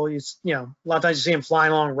people. A lot of times you see them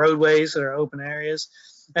flying along roadways that are open areas.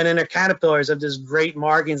 And then their caterpillars have this great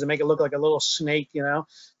markings that make it look like a little snake, to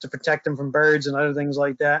protect them from birds and other things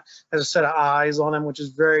like that. Has a set of eyes on them, which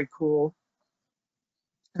is very cool.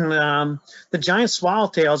 And the giant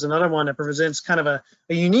swallowtail is another one that presents kind of a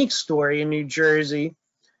unique story in New Jersey.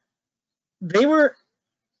 They were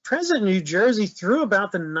present in New Jersey through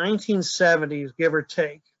about the 1970s, give or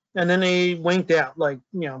take. And then they winked out, like,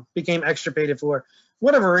 became extirpated for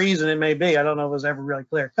whatever reason it may be. I don't know if it was ever really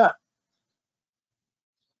clear cut.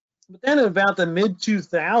 But then at about the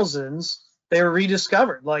mid-2000s, they were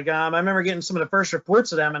rediscovered. Like, I remember getting some of the first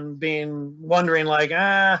reports of them and wondering, like,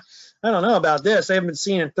 I don't know about this. They haven't been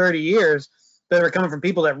seen in 30 years. They were coming from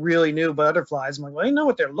people that really knew butterflies. I'm like, well, they know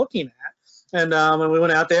what they're looking at. And we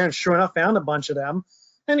went out there and sure enough found a bunch of them.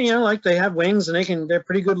 And, like they have wings and they're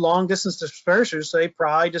pretty good long distance dispersers. So they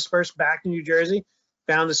probably dispersed back to New Jersey,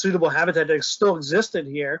 found a suitable habitat that still existed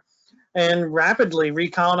here and rapidly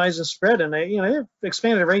recolonized and spread. And they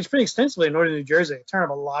expanded their range pretty extensively in northern New Jersey. They turn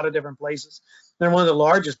up a lot of different places. They're one of the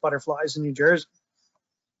largest butterflies in New Jersey.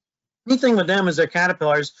 Neat thing with them is they're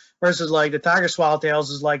caterpillars versus like the tiger swallowtails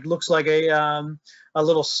is like looks like a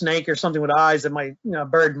little snake or something with eyes that might a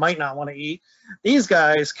bird might not want to eat. These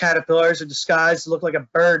guys caterpillars are disguised to look like a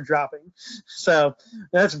bird dropping. So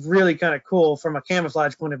that's really kind of cool from a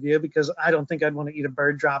camouflage point of view, because I don't think I'd want to eat a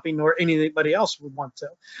bird dropping, nor anybody else would want to.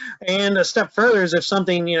 And a step further is if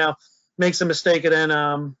something makes a mistake and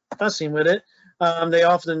then fussing with it, they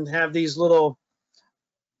often have these little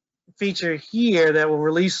feature here that will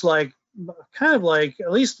release like kind of like,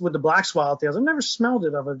 at least with the black swallowtails, I've never smelled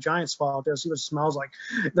it of a giant swallowtail, see what it smells like.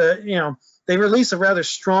 They release a rather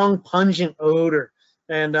strong pungent odor,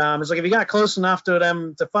 and it's like if you got close enough to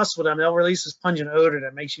them to fuss with them, they'll release this pungent odor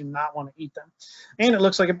that makes you not want to eat them. And it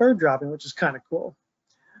looks like a bird dropping, which is kind of cool.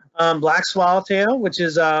 Black swallowtail, which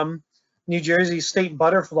is New Jersey state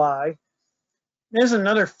butterfly. There's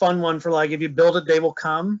another fun one for like if you build it, they will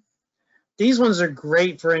come. These ones are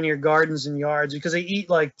great for in your gardens and yards because they eat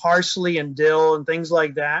like parsley and dill and things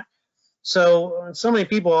like that. So many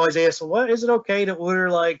people always ask, well, what is it okay to order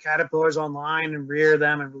like caterpillars online and rear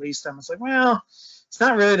them and release them? It's like, well, it's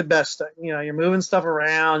not really the best thing. You're moving stuff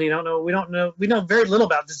around. You don't know. We know very little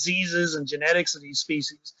about diseases and genetics of these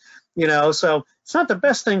species. So it's not the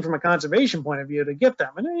best thing from a conservation point of view to get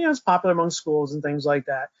them. And it's popular among schools and things like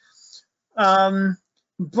that.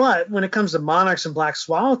 But when it comes to monarchs and black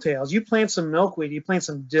swallowtails, you plant some milkweed, you plant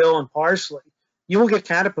some dill and parsley, you will get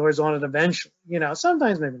caterpillars on it eventually.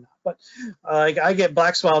 Sometimes maybe not, but like I get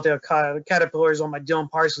black swallowtail caterpillars on my dill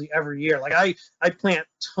and parsley every year. Like I plant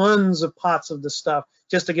tons of pots of this stuff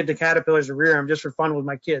just to get the caterpillars to rear them, just for fun with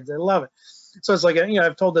my kids. They love it. So it's like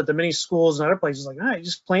I've told that the many schools and other places like, hey,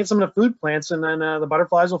 just plant some of the food plants and then the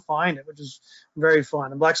butterflies will find it, which is very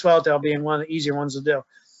fun. And black swallowtail being one of the easier ones to do.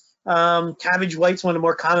 Cabbage white's one of the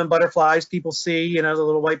more common butterflies people see, the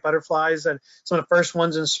little white butterflies, and some of the first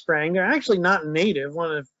ones in spring. They're actually not native.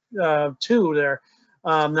 One of two, they're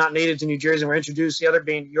not native to New Jersey and were introduced, the other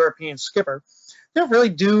being European skipper. They don't really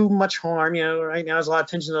do much harm. Right now there's a lot of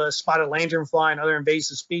attention to the spotted lanternfly and other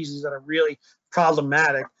invasive species that are really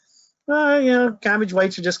problematic. Cabbage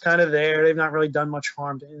whites are just kind of there. They've not really done much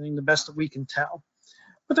harm to anything, the best that we can tell.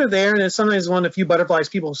 But they're there, and it's sometimes one of the few butterflies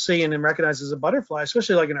people see and then recognize as a butterfly,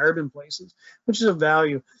 especially like in urban places, which is of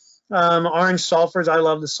value. Orange sulfurs, I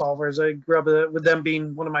love the sulfurs. I grew up with them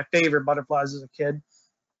being one of my favorite butterflies as a kid.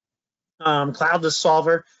 Cloudless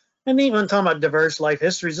sulfur, and even talking about diverse life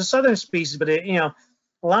histories, the southern species, but a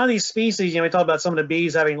lot of these species, we talk about some of the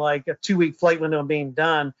bees having like a 2-week flight window and being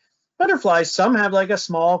done. Butterflies, some have like a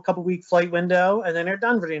small couple-week flight window, and then they're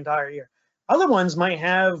done for the entire year. Other ones might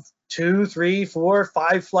have 2, 3, 4,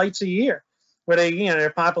 5 flights a year, where they, their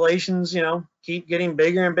populations, keep getting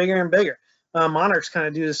bigger and bigger and bigger. Monarchs kind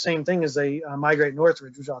of do the same thing as they migrate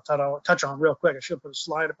northwards, which I'll touch on real quick. I should put a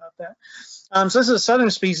slide about that. So this is a southern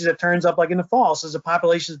species that turns up like in the fall. So as the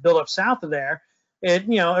populations build up south of there, it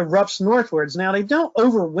erupts northwards. Now they don't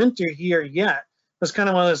overwinter here yet. It's kind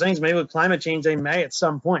of one of those things. Maybe with climate change, they may at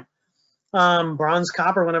some point. Bronze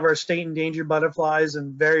copper, one of our state endangered butterflies,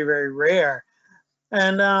 and very, very rare.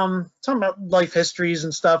 And talking about life histories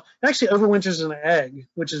and stuff, it actually overwinters an egg,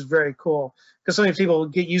 which is very cool, because so many people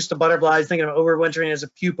get used to butterflies thinking of overwintering as a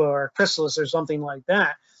pupa or a chrysalis or something like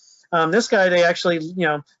that. This guy, they actually,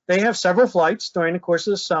 they have several flights during the course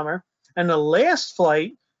of the summer, and the last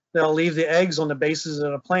flight, they'll leave the eggs on the bases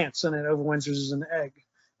of the plants, and it overwinters as an egg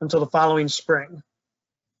until the following spring.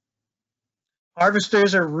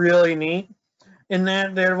 Harvesters are really neat in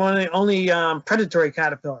that they're one of the only predatory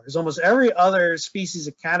caterpillars. Almost every other species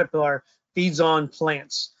of caterpillar feeds on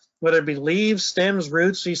plants, whether it be leaves, stems,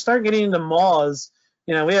 roots. So you start getting into moths.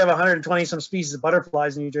 We have 120 some species of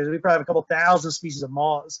butterflies in New Jersey. We probably have a couple thousand species of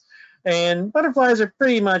moths. And butterflies are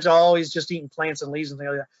pretty much always just eating plants and leaves and things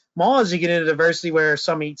like that. Moths, you get into diversity where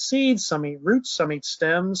some eat seeds, some eat roots, some eat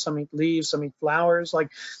stems, some eat leaves, some eat flowers. Like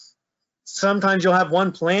sometimes you'll have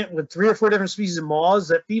one plant with 3 or 4 different species of moths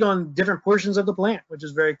that feed on different portions of the plant, which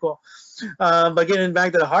is very cool. But getting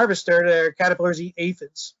back to the harvester, their caterpillars eat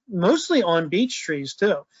aphids, mostly on beech trees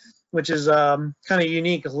too, which is kind of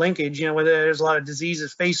unique linkage, where there's a lot of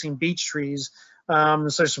diseases facing beech trees. So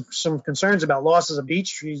there's some concerns about losses of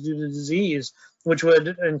beech trees due to disease, which would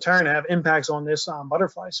in turn have impacts on this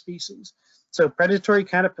butterfly species. So predatory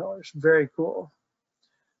caterpillars, very cool.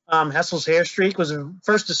 Hessel's hair streak was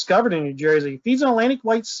first discovered in New Jersey. Feeds on Atlantic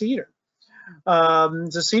white cedar.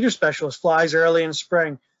 It's a cedar specialist, flies early in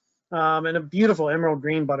spring. And a beautiful emerald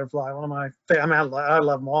green butterfly. One of my favorite. I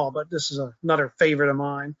love them all, but this is another favorite of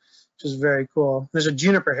mine, which is very cool. There's a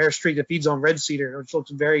juniper hair streak that feeds on red cedar, which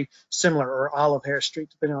looks very similar, or olive hair streak,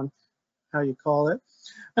 depending on how you call it.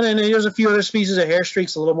 And then there's a few other species of hair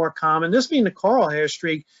streaks, a little more common. This being the coral hair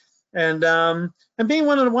streak, And being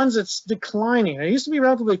one of the ones that's declining. It used to be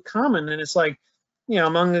relatively common, and it's like,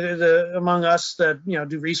 among us that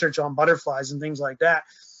do research on butterflies and things like that.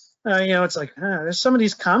 It's like there's some of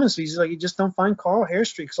these common species like you just don't find coral hair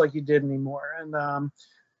streaks like you did anymore. And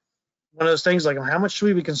one of those things like how much should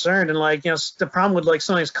we be concerned? And like the problem with like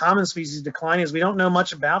some of these common species declining is we don't know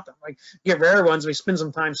much about them. Like you get rare ones, we spend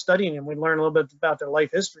some time studying them, we learn a little bit about their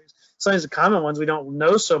life histories. Some of the common ones we don't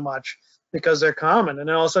know so much because they're common, and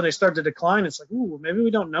then all of a sudden they start to decline. It's like, ooh, maybe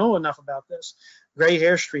we don't know enough about this gray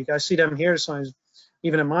hair streak. I see them here sometimes,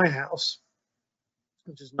 even in my house,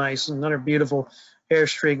 which is nice. Another beautiful hair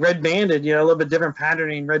streak. Red banded, a little bit different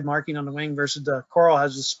patterning, red marking on the wing versus the coral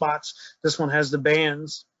has the spots. This one has the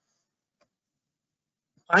bands.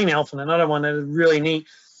 Pine elfin, another one that is really neat.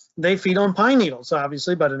 They feed on pine needles,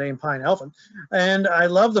 obviously, by the name pine elfin. And I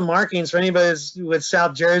love the markings for anybody with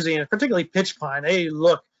South Jersey, and particularly pitch pine. They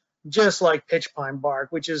look just like pitch pine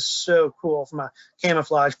bark, which is so cool from a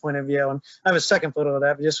camouflage point of view. And I have a second photo of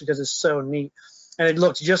that just because it's so neat. And it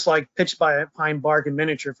looks just like pitch pine bark in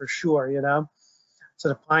miniature for sure, So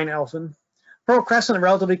the pine elfin. Pearl crescent, a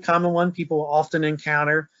relatively common one people often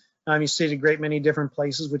encounter. You see it a great many different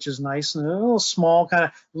places, which is nice. And a little small, kind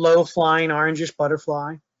of low-flying orangish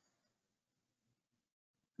butterfly.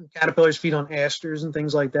 Caterpillars feed on asters and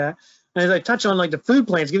things like that. And as I touch on like the food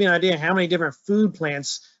plants, give you an idea how many different food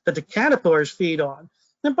plants that the caterpillars feed on.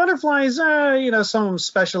 And butterflies, some of them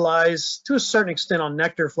specialize to a certain extent on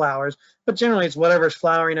nectar flowers, but generally it's whatever's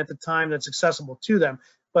flowering at the time that's accessible to them.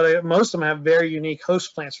 But most of them have very unique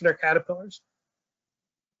host plants for their caterpillars.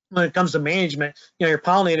 When it comes to management, your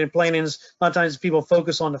pollinated plantings, a lot of times people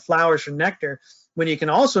focus on the flowers for nectar, when you can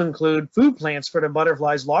also include food plants for the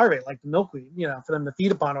butterflies' larvae, like the milkweed, for them to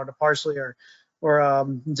feed upon, or the parsley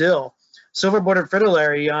or dill. Silver-bordered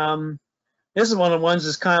fritillary, this is one of the ones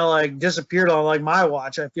that's kind of like disappeared on like my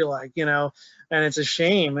watch, I feel like, and it's a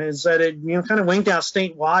shame. Is that it kind of winked out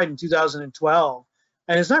statewide in 2012.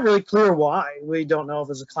 And it's not really clear why. We don't know if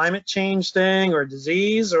it's a climate change thing or a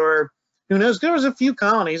disease or who knows. There was a few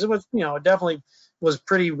colonies. It was, it definitely was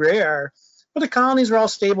pretty rare. But the colonies were all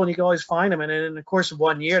stable and you could always find them. And in the course of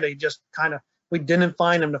 1 year, they just we didn't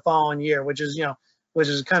find them the following year, which is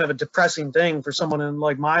kind of a depressing thing for someone in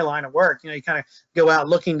like my line of work. You kind of go out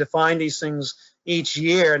looking to find these things each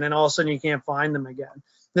year, and then all of a sudden you can't find them again.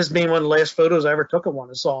 This being one of the last photos I ever took of one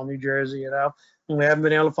I saw in New Jersey, and we haven't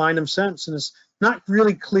been able to find them since. And it's not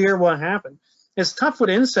really clear what happened. It's tough with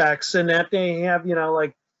insects in that they have,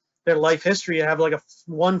 like their life history. You have like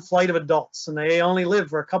one flight of adults, and they only live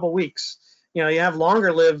for a couple weeks. You have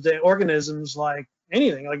longer lived organisms like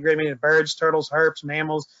anything, like birds, turtles, herps,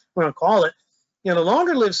 mammals, we don't call it. The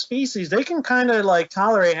longer lived species, they can kind of like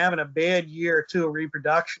tolerate having a bad year or two of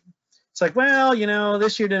reproduction. It's like, well,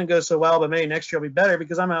 this year didn't go so well, but maybe next year will be better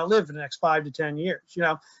because I'm going to live for the next 5 to 10 years,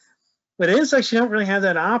 But insects, you don't really have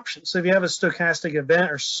that option. So if you have a stochastic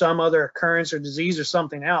event or some other occurrence or disease or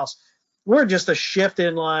something else, we're just a shift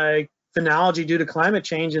in like phenology due to climate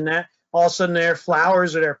change, and that all of a sudden their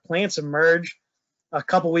flowers or their plants emerge a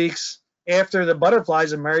couple weeks after the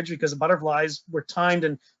butterflies emerge, because the butterflies were timed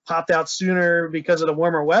and popped out sooner because of the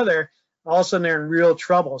warmer weather. All of a sudden they're in real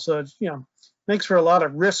trouble. So it's, makes for a lot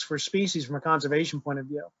of risk for species from a conservation point of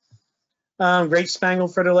view. Great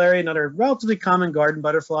spangled fritillary, another relatively common garden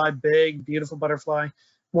butterfly, big, beautiful butterfly,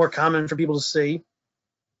 more common for people to see.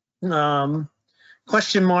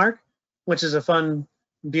 Question mark, which is a fun,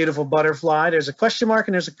 beautiful butterfly. There's a question mark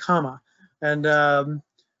and there's a comma. And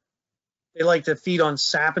they like to feed on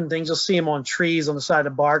sap and things. You'll see them on trees on the side of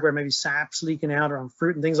the bark where maybe sap's leaking out, or on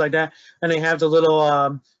fruit and things like that. And they have the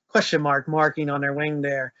little question mark marking on their wing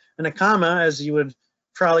there. And the comma, as you would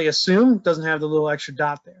probably assume, doesn't have the little extra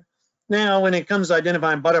dot there. Now, when it comes to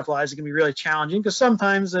identifying butterflies, it can be really challenging because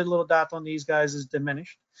sometimes the little dot on these guys is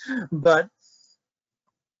diminished, but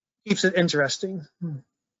keeps it interesting.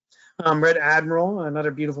 Red Admiral,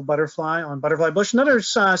 another beautiful butterfly on butterfly bush, another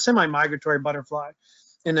semi-migratory butterfly,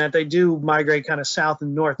 in that they do migrate kind of south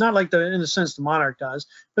and north, not like in the sense the monarch does.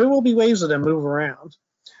 There will be waves of them move around.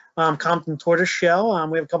 Compton tortoiseshell,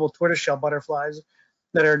 we have a couple of tortoiseshell butterflies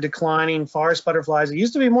that are declining. Forest butterflies, it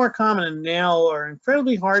used to be more common and now are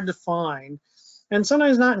incredibly hard to find, and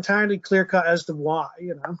sometimes not entirely clear cut as to why.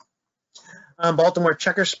 Baltimore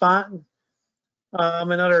checker spot,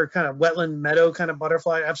 another kind of wetland meadow kind of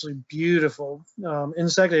butterfly, absolutely beautiful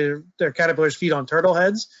insect. Their caterpillars feed on turtle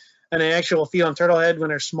heads, and they actually will feed on turtle head when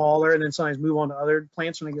they're smaller, and then sometimes move on to other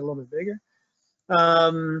plants when they get a little bit bigger.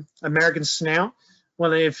 American snout,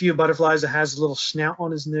 one of the few butterflies that has a little snout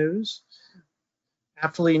on his nose,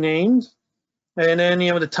 aptly named. And then,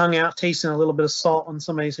 with the tongue out, tasting a little bit of salt on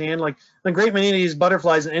somebody's hand. Like a great many of these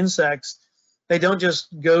butterflies and insects, they don't just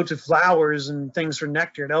go to flowers and things for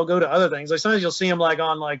nectar. They'll go to other things. Like sometimes you'll see them like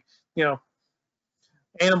on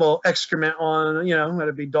animal excrement on, whether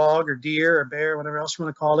it be dog or deer or bear, whatever else you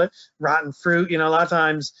want to call it, rotten fruit. A lot of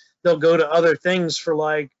times they'll go to other things for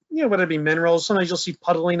whether it be minerals. Sometimes you'll see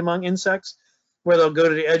puddling among insects where they'll go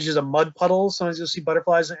to the edges of mud puddles. Sometimes you'll see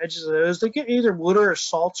butterflies on the edges of those. They get either water or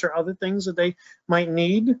salts or other things that they might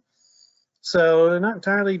need. So they're not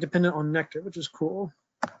entirely dependent on nectar, which is cool.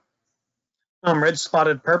 Red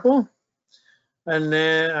spotted purple. And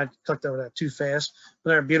then I clicked over that too fast. But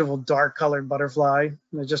they're a beautiful dark colored butterfly.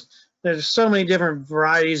 There's so many different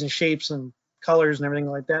varieties and shapes and colors and everything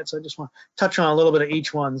like that. So I just want to touch on a little bit of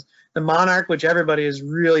each one. The monarch, which everybody is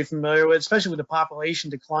really familiar with, especially with the population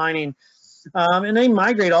declining. And they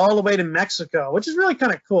migrate all the way to Mexico, which is really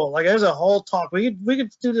kind of cool. Like there's a whole talk. We could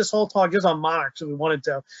do this whole talk just on monarchs if we wanted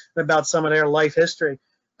to, about some of their life history.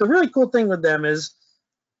 The really cool thing with them is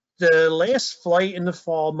the last flight in the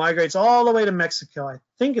fall migrates all the way to Mexico. I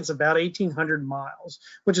think it's about 1,800 miles,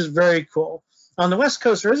 which is very cool. On the West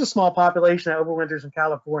Coast, there is a small population that overwinters in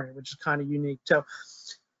California, which is kind of unique too.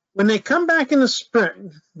 When they come back in the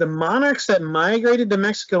spring, the monarchs that migrated to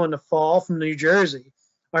Mexico in the fall from New Jersey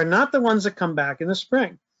are not the ones that come back in the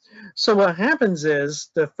spring. So what happens is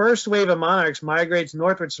the first wave of monarchs migrates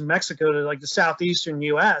northwards from Mexico to the southeastern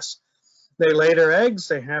U.S. They lay their eggs,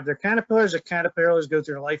 they have their caterpillars. The caterpillars go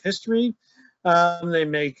through their life history.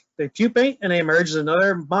 They pupate, and they emerge as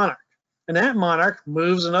another monarch. And that monarch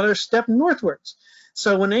moves another step northwards.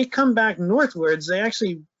 So when they come back northwards, they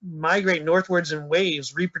actually migrate northwards in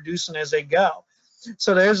waves, reproducing as they go.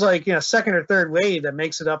 So there's second or third wave that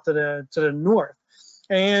makes it up to the north.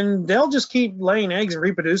 And they'll just keep laying eggs and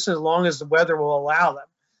reproducing as long as the weather will allow them,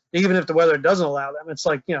 even if the weather doesn't allow them. It's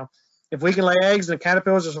if we can lay eggs and the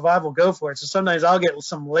caterpillars will survive, we'll go for it. So sometimes I'll get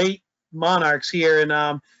some late monarchs here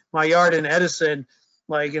in my yard in Edison,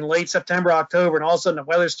 in late September, October, and all of a sudden the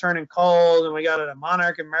weather's turning cold and we got a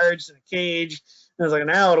monarch emerged in a cage. And I was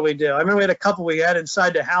now what do we do? I remember we had a couple we had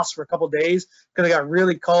inside the house for a couple of days because it got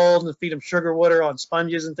really cold, and feed them sugar water on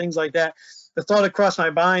sponges and things like that. The thought had crossed my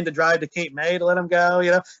mind to drive to Cape May to let them go,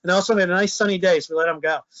 and also we had a nice sunny day, so we let them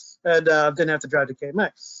go and didn't have to drive to Cape May.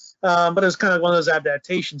 But it was kind of one of those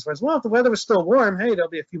adaptations where if the weather was still warm, hey, there'll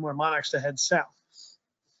be a few more monarchs to head south.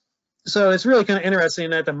 So it's really kind of interesting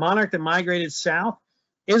that the monarch that migrated south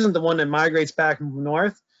isn't the one that migrates back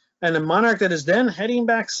north. And the monarch that is then heading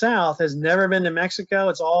back south has never been to Mexico.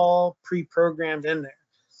 It's all pre-programmed in there.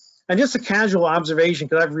 And just a casual observation,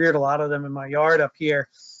 because I've reared a lot of them in my yard up here,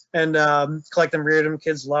 and collect them, rear them,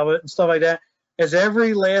 kids love it and stuff like that, is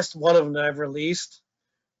every last one of them that I've released,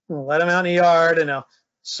 we'll let them out in the yard and they'll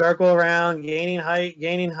circle around, gaining height,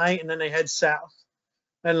 and then they head south.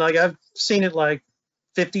 And I've seen it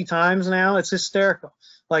 50 times now. It's hysterical.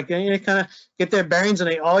 They kind of get their bearings and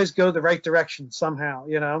they always go the right direction somehow,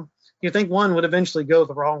 You think one would eventually go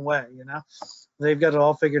the wrong way, They've got it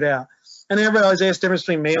all figured out. And everybody always asks the difference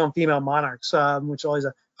between male and female monarchs, which is always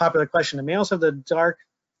a popular question. The males have the dark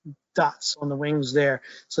dots on the wings there.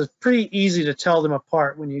 So it's pretty easy to tell them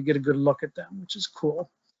apart when you get a good look at them, which is cool.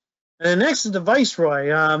 And then next is the viceroy.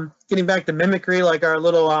 Getting back to mimicry, like our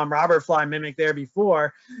little robber fly mimic there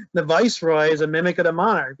before, the viceroy is a mimic of the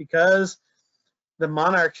monarch because the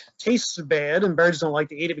monarch tastes bad and birds don't like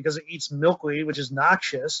to eat it because it eats milkweed, which is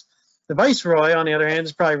noxious. The viceroy, on the other hand,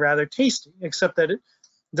 is probably rather tasty, except that it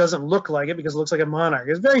doesn't look like it because it looks like a monarch.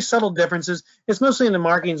 There's very subtle differences. It's mostly in the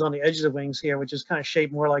markings on the edge of the wings here, which is kind of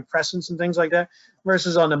shaped more like crescents and things like that,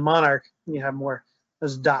 versus on the monarch, you have more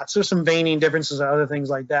as dots. There's some veining differences and other things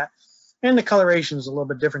like that. And the coloration is a little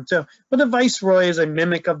bit different too. But the viceroy is a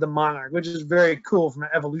mimic of the monarch, which is very cool from an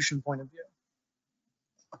evolution point of view.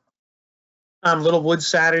 Little wood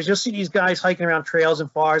satyrs. You'll see these guys hiking around trails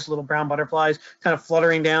and forests, little brown butterflies, kind of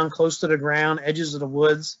fluttering down close to the ground, edges of the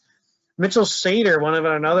woods. Mitchell satyr, one of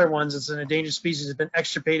another ones that's an endangered species, has been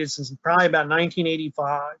extirpated since probably about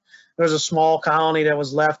 1985. There was a small colony that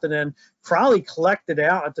was left and then probably collected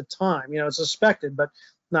out at the time. It's suspected, but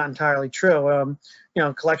not entirely true.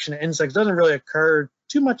 Collection of insects doesn't really occur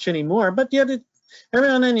too much anymore, but yeah, every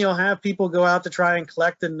now and then you'll have people go out to try and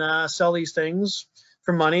collect and sell these things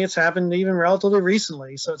for money. It's happened even relatively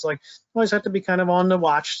recently. So it's always have to be kind of on the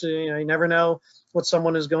watch. You never know what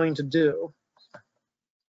someone is going to do.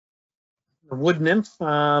 The wood nymph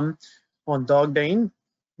on dogbane,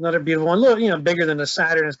 another beautiful one, a little, bigger than the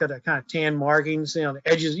satyr. It's got that kind of tan markings, the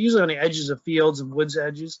edges, usually on the edges of fields and woods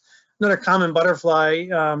edges. Another common butterfly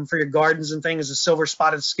for your gardens and things is a silver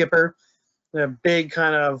spotted skipper. They're big,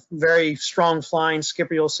 kind of very strong flying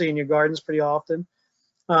skipper you'll see in your gardens pretty often.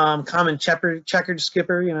 Common checkered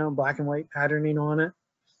skipper, you know, black and white patterning on it.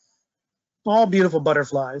 All beautiful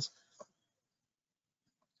butterflies.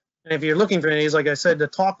 And if you're looking for any of these, like I said, the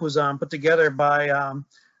talk was put together by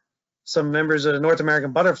some members of the North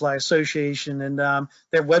American Butterfly Association, and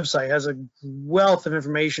their website has a wealth of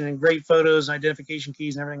information and great photos and identification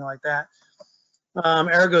keys and everything like that.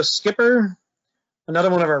 Arago skipper, another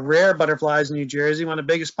one of our rare butterflies in New Jersey, one of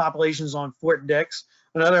the biggest populations on Fort Dix.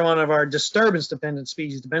 Another one of our disturbance-dependent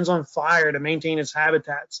species. Depends on fire to maintain its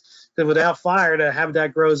habitats. Because without fire, the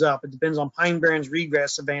habitat grows up. It depends on pine barrens, reedgrass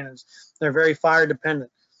savannas. They're very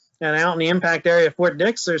fire-dependent. And out in the impact area of Fort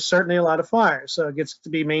Dix, there's certainly a lot of fire. So it gets to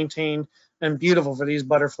be maintained and beautiful for these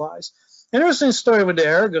butterflies. Interesting story with the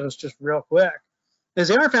Aragos, just real quick, is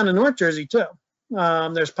they are found in North Jersey too.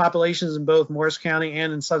 There's populations in both Morris County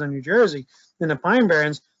and in southern New Jersey. In the pine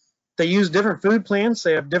barrens, they use different food plants.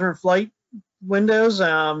 They have different flight windows,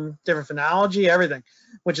 different phenology, everything,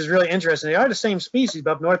 which is really interesting. They are the same species,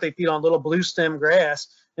 but up north they feed on little blue stem grass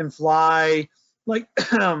and fly like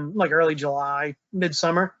like early July,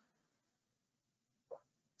 midsummer.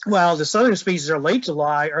 While the southern species are late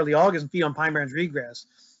July, early August, and feed on pine barrens reedgrass.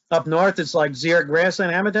 Up north, it's like xeric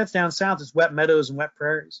grassland habitats. Down south, it's wet meadows and wet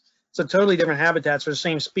prairies. So totally different habitats for the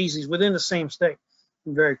same species within the same state.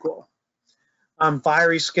 Very cool.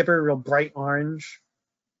 Fiery skipper, real bright orange.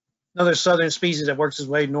 Another southern species that works its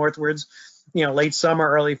way northwards, you know, late summer,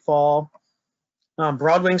 early fall.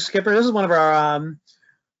 Broadwing skipper, this is one of our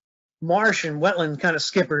marsh and wetland kind of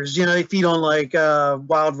skippers. You know, they feed on like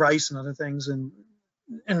wild rice and other things in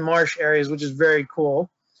marsh areas, which is very cool.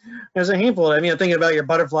 There's a handful of them, you know, thinking about your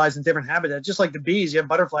butterflies in different habitats. Just like the bees, you have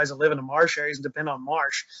butterflies that live in the marsh areas and depend on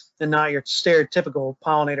marsh and not your stereotypical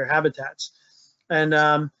pollinator habitats.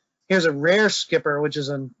 And here's a rare skipper, which is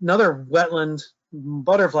another wetland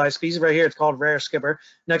butterfly species right here. It's called rare skipper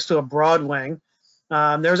next to a broadwing.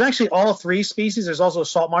 There's actually all three species. There's also a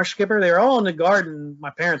salt marsh skipper. They were all in the garden, my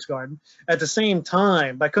parents' garden, at the same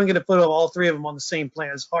time. But I couldn't get a photo of all three of them on the same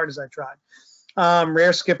plant as hard as I tried.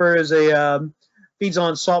 Rare skipper is a feeds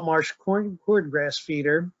on salt marsh cordgrass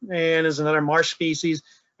feeder and is another marsh species.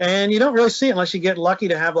 And you don't really see it unless you get lucky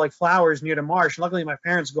to have like flowers near the marsh. Luckily, my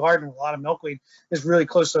parents' garden with a lot of milkweed is really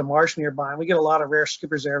close to the marsh nearby. And we get a lot of rare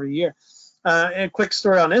skippers there every year. And a quick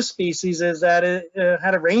story on this species is that it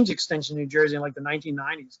had a range extension in New Jersey in like the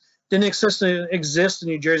 1990s. Didn't exist in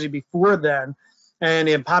New Jersey before then. And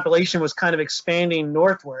the population was kind of expanding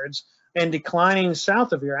northwards and declining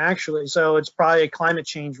south of here, actually. So it's probably a climate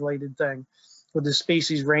change related thing with the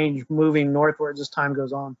species range moving northwards as time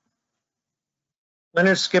goes on.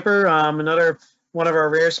 Leonard skipper, another one of our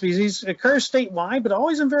rare species, occurs statewide, but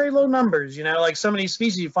always in very low numbers. You know, like some of these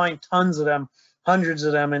species, you find tons of them, hundreds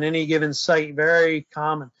of them in any given site, very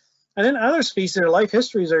common. And then other species, their life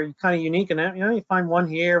histories are kind of unique in that, you know, you find one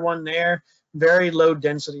here, one there, very low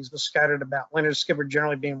densities, but scattered about. Leonard skipper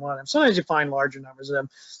generally being one of them. Sometimes you find larger numbers of them,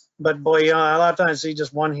 but boy, you know, a lot of times you see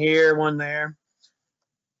just one here, one there.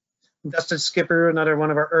 Dusted skipper, another one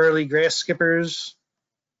of our early grass skippers.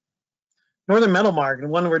 Northern meadowlark, and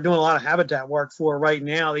one we're doing a lot of habitat work for right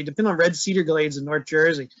now. They depend on red cedar glades in North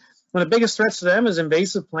Jersey. One of the biggest threats to them is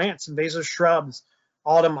invasive plants, invasive shrubs,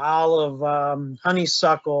 autumn olive,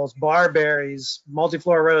 honeysuckles, barberries,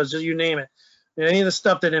 multiflora rose, just you name it. Any of the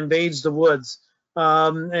stuff that invades the woods.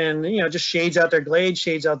 And, you know, just shades out their glades,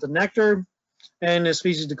 shades out the nectar, and the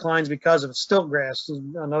species declines because of it. Stiltgrass is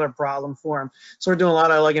another problem for them. So we're doing a lot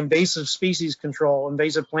of like invasive species control,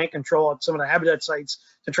 invasive plant control at some of the habitat sites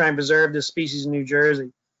to try and preserve this species in New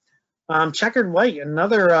Jersey. Checkered white,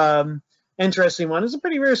 another interesting one. It's a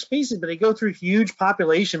pretty rare species, but they go through huge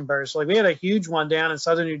population bursts. Like we had a huge one down in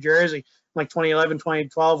southern New Jersey, like 2011,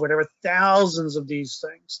 2012, whatever, thousands of these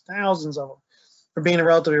things, thousands of them. For being a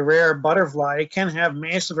relatively rare butterfly, it can have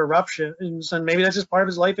massive eruptions, and maybe that's just part of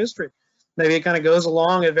its life history. Maybe it kind of goes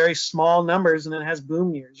along at very small numbers and then has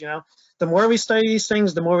boom years, you know. The more we study these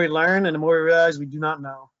things, the more we learn and the more we realize we do not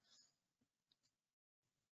know.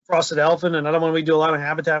 Frosted elephant, another one we do a lot of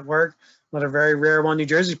habitat work, another very rare one. New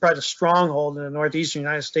Jersey is probably a stronghold in the northeastern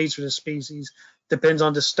United States for this species. Depends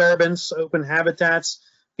on disturbance, open habitats,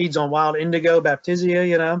 feeds on wild indigo, baptisia,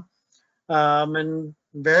 you know, and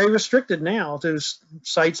very restricted now to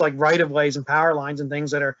sites like right-of-ways and power lines and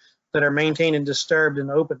things that are maintained and disturbed and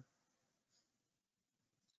open.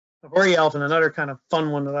 Hoary elephant, another kind of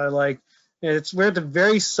fun one that I like. We're at the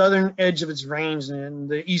very southern edge of its range in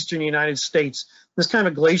the eastern United States. This kind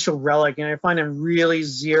of a glacial relic, and I find in really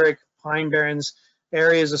xeric pine barrens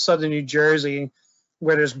areas of southern New Jersey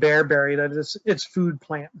where there's bearberry, that it's food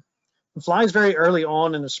plant. It flies very early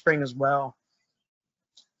on in the spring as well.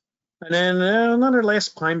 And then another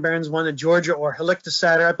last pine barrens one, the Georgia or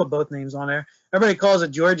Halictosatter. I put both names on there. Everybody calls it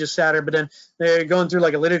Georgia satyr, but then they're going through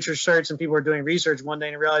like a literature search and people were doing research one day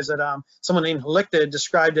and realized that someone named Halicta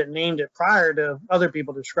described it, named it prior to other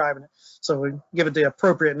people describing it. So we give it the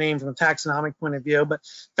appropriate name from a taxonomic point of view. But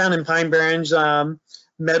found in pine barrens,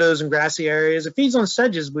 meadows and grassy areas. It feeds on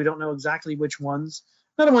sedges. We don't know exactly which ones.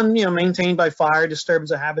 Another one, maintained by fire,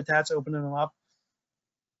 disturbance of habitats, opening them up.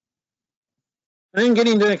 And then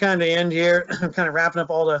getting to the kind of the end here, kind of wrapping up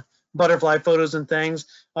all the butterfly photos and things.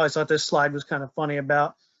 I always thought this slide was kind of funny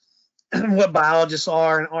about what biologists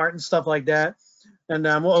are and aren't and stuff like that. And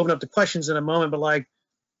we'll open up the questions in a moment, but like,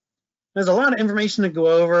 there's a lot of information to go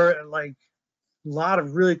over, like a lot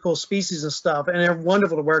of really cool species and stuff, and they're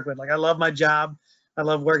wonderful to work with. Like, I love my job. I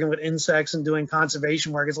love working with insects and doing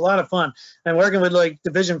conservation work. It's a lot of fun. And working with like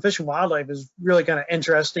Division Fish and Wildlife is really kind of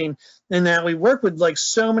interesting in that we work with like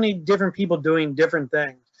so many different people doing different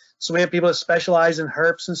things. So we have people that specialize in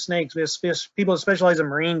herps and snakes. We have people that specialize in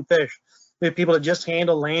marine fish. We have people that just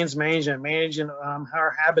handle lands management, managing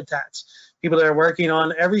our habitats. People that are working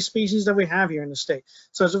on every species that we have here in the state.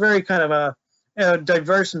 So it's a very kind of a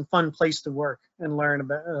diverse and fun place to work and learn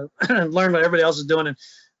about, learn what everybody else is doing and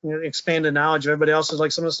expand the knowledge of everybody else is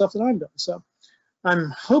like some of the stuff that I'm doing. So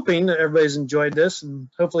I'm hoping that everybody's enjoyed this and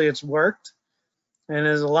hopefully it's worked. And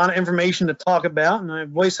there's a lot of information to talk about and my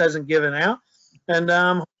voice hasn't given out.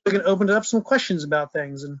 And we can open it up some questions about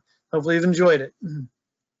things and hopefully you've enjoyed it.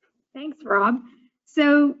 Thanks, Rob.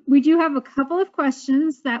 So we do have a couple of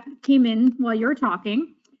questions that came in while you're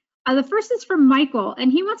talking. The first is from Michael,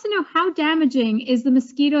 and he wants to know how damaging is the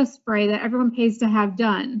mosquito spray that everyone pays to have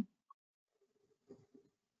done?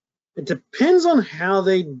 It depends on how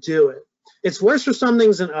they do it. It's worse for some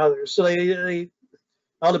things than others. So they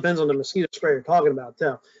all depends on the mosquito spray you're talking about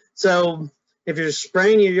too. So if you're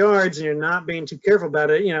spraying your yards and you're not being too careful about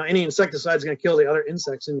it, any insecticide is going to kill the other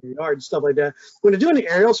insects in your yard and stuff like that. When they're doing the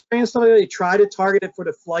aerial spray and stuff like that, they try to target it for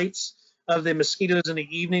the flights of the mosquitoes in the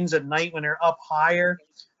evenings at night when they're up higher,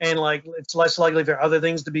 and like it's less likely for other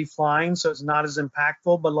things to be flying, so it's not as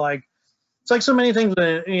impactful. But like, it's like so many things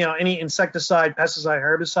with any insecticide, pesticide,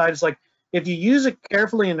 herbicide. It's like if you use it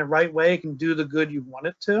carefully in the right way, it can do the good you want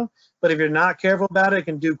it to. But if you're not careful about it, it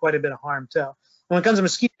can do quite a bit of harm too. And when it comes to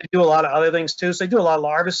mosquitoes, they do a lot of other things too. So they do a lot of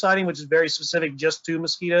larviciding, which is very specific just to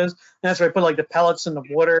mosquitoes. And that's where I put like the pellets in the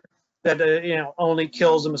water that only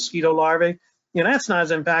kills the mosquito larvae. That's not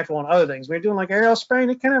as impactful on other things. When you're doing like aerial spraying,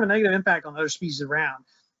 it can have a negative impact on other species around.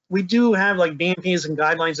 We do have like BMPs and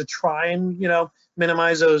guidelines to try and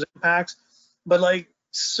minimize those impacts. But like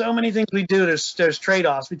so many things we do, there's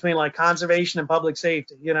trade-offs between like conservation and public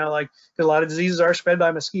safety. Like a lot of diseases are spread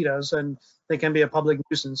by mosquitoes and they can be a public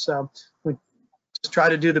nuisance. So we just try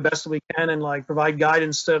to do the best that we can and like provide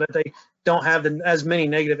guidance so that they don't have as many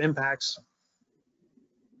negative impacts.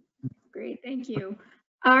 Great, thank you.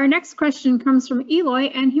 Our next question comes from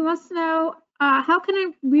Eloy, and he wants to know how can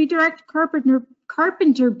I redirect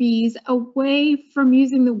carpenter bees away from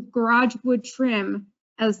using the garage wood trim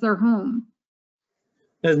as their home?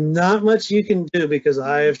 There's not much you can do because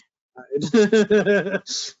I have tried.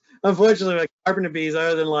 Unfortunately, like carpenter bees,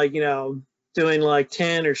 other than like, doing like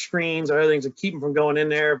tin or screens or other things to keep them from going in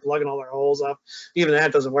there, plugging all their holes up, even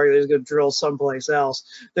that doesn't work. They just go drill someplace else.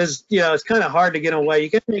 There's, it's kind of hard to get away. You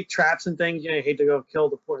can make traps and things. You hate to go kill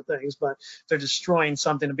the poor things, but they're destroying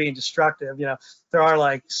something and being destructive. There are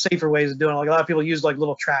like safer ways of doing it. Like a lot of people use like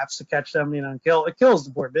little traps to catch them, and kill. It kills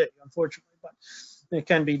the poor bee, unfortunately, but it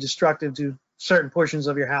can be destructive to certain portions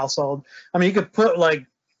of your household. I mean, you could put like,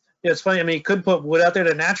 it's funny. I mean, you could put wood out there.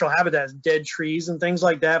 The natural habitat is dead trees and things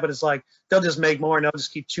like that, but it's like they'll just make more and they'll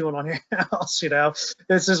just keep chewing on your house.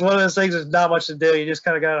 It's just one of those things. There's not much to do. You just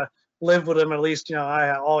kind of gotta live with them. At least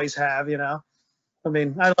I always have. I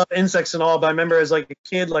mean, I love insects and all, but I remember as like a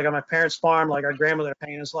kid, like on my parents' farm, like our grandmother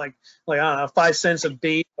paying us like I don't know, 5 cents a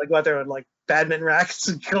bee. Like go out there with like badminton rackets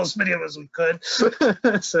and kill as many of us as we could.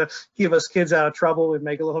 So keep us kids out of trouble. We'd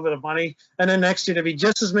make a little bit of money. And then next year there'd be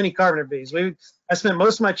just as many carpenter bees. I spent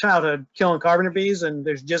most of my childhood killing carpenter bees, and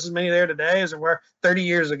there's just as many there today as there were 30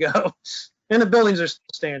 years ago. And the buildings are still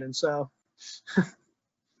standing, so.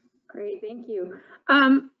 Great, thank you.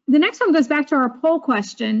 The next one goes back to our poll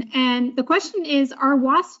question, and the question is, are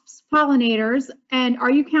wasps pollinators, and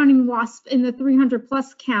are you counting wasp in the 300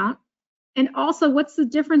 plus count? And also, what's the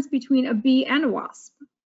difference between a bee and a wasp?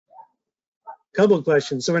 Couple of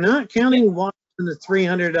questions. So we're not counting wasps in the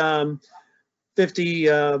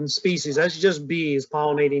 350 species. That's just bees,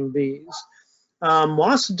 pollinating bees.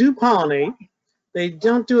 Wasps do pollinate. They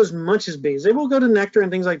don't do as much as bees. They will go to nectar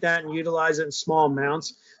and things like that and utilize it in small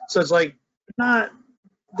amounts. So it's like not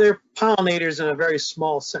they're pollinators in a very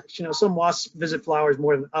small sense. You know, some wasps visit flowers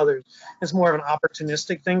more than others. It's more of an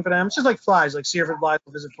opportunistic thing for them. It's just like flies, like Searford flies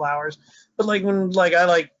will visit flowers. But like when I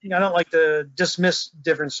don't like to dismiss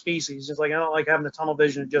different species. It's like I don't like having the tunnel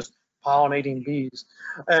vision of just pollinating bees.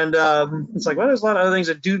 And it's like, well, there's a lot of other things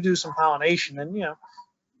that do some pollination, and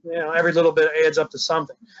every little bit adds up to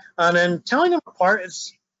something. And then telling them apart,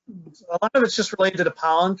 a lot of it's just related to the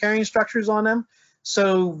pollen carrying structures on them.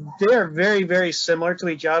 So they are very, very similar to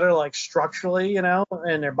each other, like structurally, and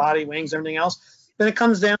their body, wings, everything else. Then it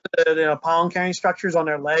comes down to the pollen carrying structures on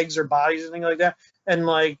their legs or bodies and things like that. And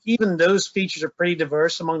like even those features are pretty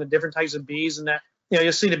diverse among the different types of bees. And that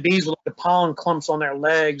you'll see the bees with the pollen clumps on their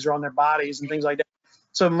legs or on their bodies and things like that.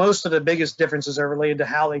 So most of the biggest differences are related to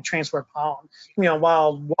how they transfer pollen.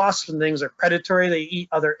 While wasps and things are predatory, they eat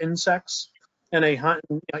other insects and they hunt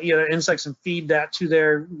and eat other insects and feed that to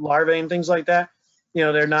their larvae and things like that.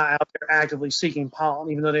 They're not out there actively seeking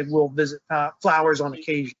pollen, even though they will visit flowers on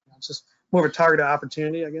occasion. It's just more of a targeted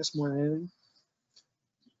opportunity, I guess, more than anything.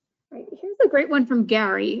 Right. Here's a great one from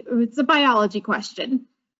Gary. It's a biology question.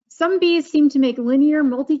 Some bees seem to make linear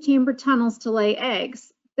multi-chamber tunnels to lay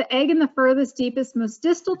eggs. The egg in the furthest, deepest, most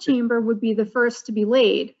distal chamber would be the first to be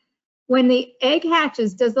laid. When the egg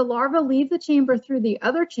hatches, does the larva leave the chamber through the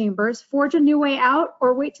other chambers, forge a new way out,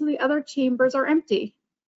 or wait till the other chambers are empty?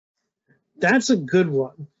 That's a good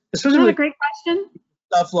one. Especially with a great question.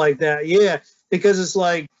 Stuff like that, yeah, because it's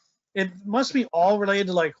like it must be all related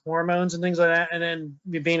to like hormones and things like that, and then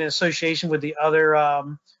being in association with the other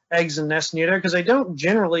eggs and nests near there, because they don't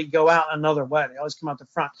generally go out another way. They always come out the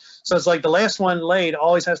front. So it's like the last one laid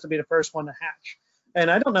always has to be the first one to hatch. And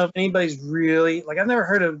I don't know if anybody's really, like, I've never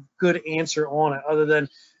heard a good answer on it other than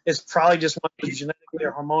it's probably just one of those genetically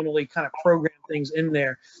or hormonally kind of programmed things in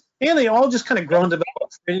there. And they all just kind of grow and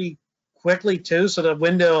develop pretty quickly too, so the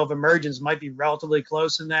window of emergence might be relatively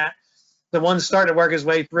close in that. The ones starting to work his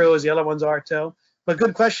way through as the other ones are too. But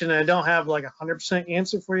good question, and I don't have like 100%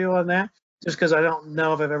 answer for you on that, just because I don't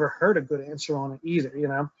know if I've ever heard a good answer on it either,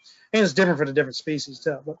 And it's different for the different species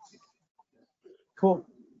too. But cool.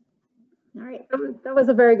 All right, that was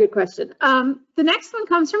a very good question. The next one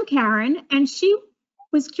comes from Karen, and she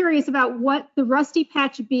was curious about what the rusty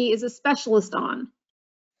patch bee is a specialist on.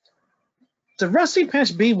 The rusty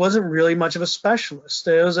patch bee wasn't really much of a specialist.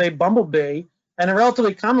 It was a bumblebee, and a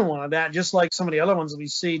relatively common one of that, just like some of the other ones that we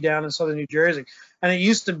see down in southern New Jersey. And it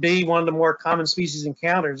used to be one of the more common species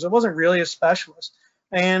encounters. It wasn't really a specialist.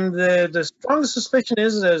 And the strongest suspicion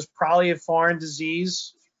is that it was probably a foreign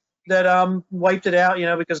disease that wiped it out,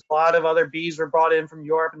 because a lot of other bees were brought in from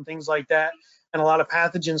Europe and things like that, and a lot of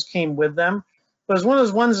pathogens came with them. But it's one of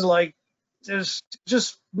those ones like, there's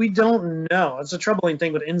just, we don't know. It's a troubling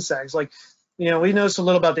thing with insects. Like, we know so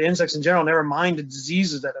little about the insects in general, never mind the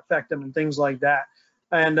diseases that affect them and things like that.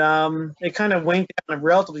 And it kind of winked out in a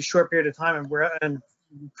relatively short period of time and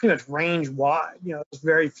pretty much range wide. There's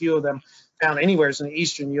very few of them found anywhere in the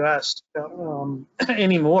eastern U.S.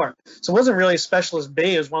 Anymore. So it wasn't really a specialist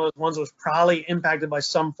bee. It was one of those ones that was probably impacted by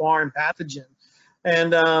some foreign pathogen.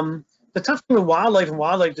 And the tough thing with wildlife and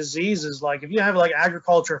wildlife disease is, like, if you have like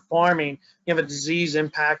agriculture, farming, you have a disease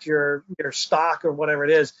impact your stock or whatever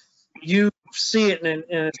it is, you see it and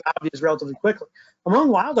it's obvious relatively quickly. Among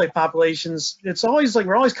wildlife populations, it's always like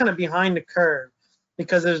we're always kind of behind the curve,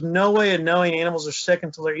 because there's no way of knowing animals are sick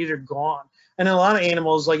until they're either gone. And a lot of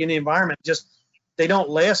animals, like in the environment, just they don't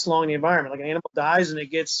last long in the environment. Like an animal dies and it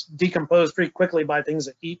gets decomposed pretty quickly by things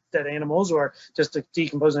that eat dead animals or just to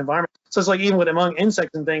decompose the environment. So it's like even with among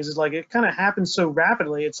insects and things, it's like it kind of happens so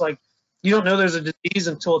rapidly. It's like you don't know there's a disease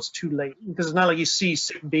until it's too late, because it's not like you see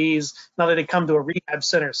sick bees, not that they come to a rehab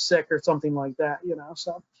center sick or something like that,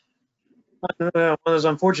 So I don't know, one of those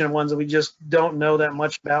unfortunate ones that we just don't know that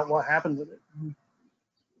much about what happened with it.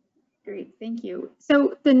 Great, thank you.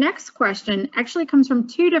 So the next question actually comes from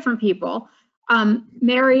two different people.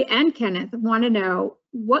 Mary and Kenneth want to know,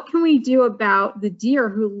 what can we do about the deer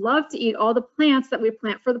who love to eat all the plants that we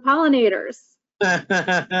plant for the pollinators? That's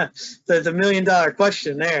a $1 million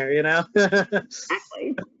question there,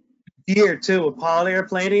 Exactly. Deer too with pollinator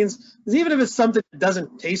plantings, because even if it's something that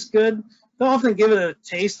doesn't taste good, they'll often give it a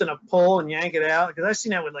taste and a pull and yank it out. Because I've seen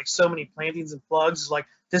that with like so many plantings and plugs. It's like,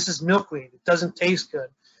 this is milkweed, it doesn't taste good,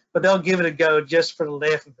 but they'll give it a go just for the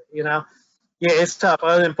laugh of it, Yeah, it's tough.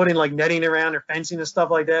 Other than putting like netting around or fencing and stuff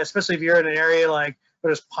like that, especially if you're in an area like where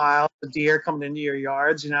there's piles of deer coming into your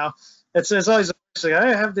yards. It's always like,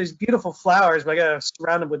 I have these beautiful flowers, but I gotta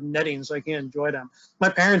surround them with netting so I can't enjoy them. My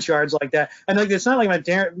parents' yard's like that, and like it's not like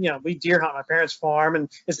we deer hunt my parents' farm, and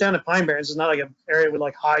it's down in Pine Barrens. It's not like an area with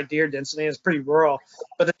like high deer density. It's pretty rural,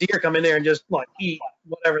 but the deer come in there and just like eat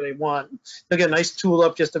whatever they want. They'll get a nice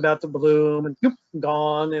tulip just about to bloom, and whoop,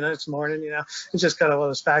 gone. It's morning. It's just kind of one of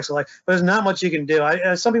those facts of life. But there's not much you can do.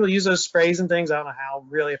 Some people use those sprays and things. I don't know how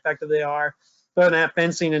really effective they are. But on that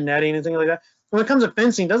fencing and netting and things like that. When it comes to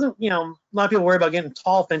fencing, a lot of people worry about getting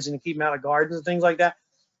tall fencing to keep them out of gardens and things like that.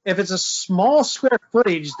 If it's a small square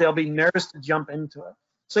footage, they'll be nervous to jump into it.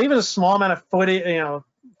 So even a small amount of footage,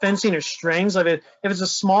 fencing or strings, if it's a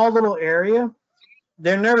small little area,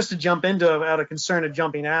 they're nervous to jump into it out of concern of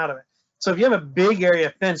jumping out of it. So if you have a big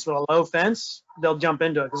area fence with a low fence, they'll jump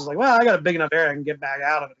into it because it's like, well, I got a big enough area I can get back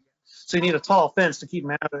out of it again. So you need a tall fence to keep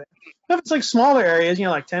them out of it. If it's like smaller areas,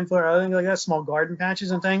 like 10-foot or other things like that, small garden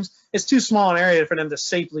patches and things, it's too small an area for them to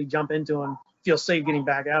safely jump into and feel safe getting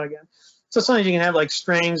back out again. So sometimes you can have like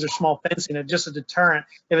strings or small fencing, just a deterrent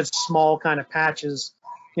if it's small kind of patches,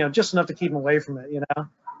 just enough to keep them away from it.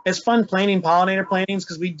 It's fun planting pollinator plantings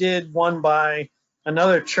because we did one by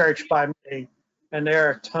another church by me, and there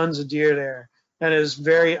are tons of deer there. And it is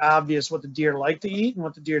very obvious what the deer like to eat and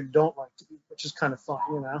what the deer don't like to eat, which is kind of fun,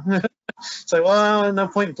 It's like, well, no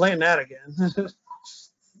point in planting that again.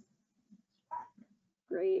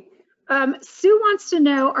 Great. Sue wants to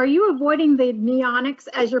know, are you avoiding the neonics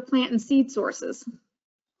as your plant and seed sources?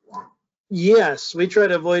 Yes, we try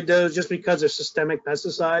to avoid those just because they're systemic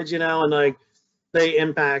pesticides, and like they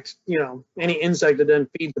impact, any insect that then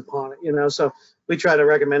feeds upon it, so we try to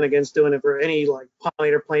recommend against doing it for any like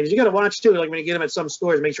pollinator plantings. You got to watch too, like when you get them at some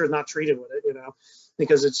stores, make sure it's not treated with it,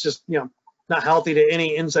 because it's just, not healthy to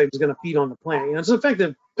any insect that's going to feed on the plant. It's an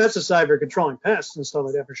effective pesticide for controlling pests and stuff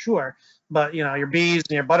like that for sure. But, your bees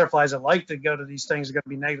and your butterflies that like to go to these things are going to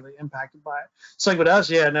be negatively impacted by it. It's like with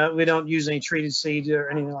us, no, we don't use any treated seeds or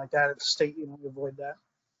anything like that at the state. We avoid that.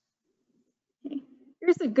 Okay.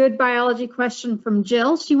 Here's a good biology question from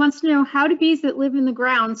Jill. She wants to know, how do bees that live in the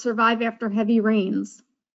ground survive after heavy rains?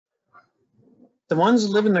 The ones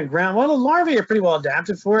that live in the ground, well, the larvae are pretty well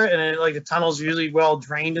adapted for it, and like the tunnels are usually well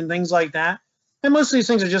drained and things like that. And most of these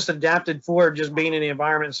things are just adapted for just being in the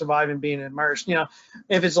environment and surviving being immersed.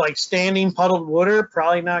 If it's like standing puddled water,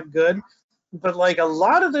 probably not good. But like a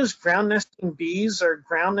lot of those ground nesting bees are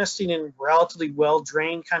ground nesting in relatively well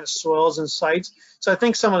drained kind of soils and sites. So I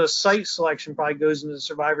think some of the site selection probably goes into the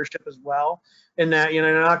survivorship as well. In that,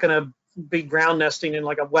 they're not going to be ground nesting in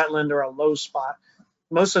like a wetland or a low spot.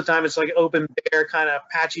 Most of the time it's like open, bare kind of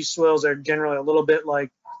patchy soils that are generally a little bit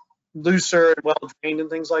like looser and well drained and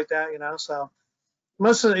things like that, so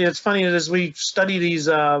most of it's funny as we study these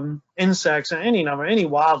insects and any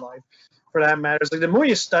wildlife for that matter, it's like the more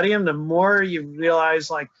you study them, the more you realize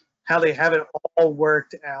like how they have it all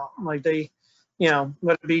worked out. Like they,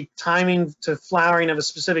 whether it be timing to flowering of a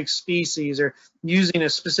specific species or using a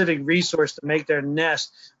specific resource to make their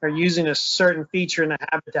nest or using a certain feature in the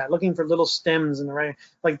habitat, looking for little stems in the right,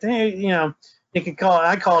 like they, you could call it,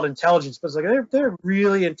 I call it intelligence, but it's like they're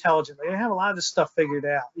really intelligent. Like they have a lot of this stuff figured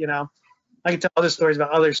out, I can tell other stories about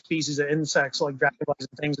other species of insects like dragonflies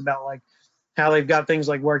and things about like how they've got things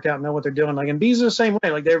like worked out and know what they're doing. Like, and bees are the same way.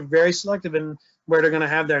 Like they're very selective in where they're going to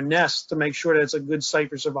have their nests to make sure that it's a good site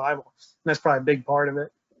for survival. And that's probably a big part of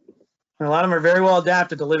it. And a lot of them are very well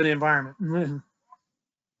adapted to live in the environment.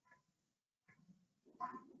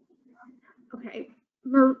 Okay.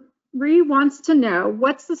 Marie wants to know,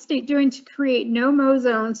 what's the state doing to create no-mow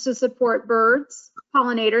zones to support birds,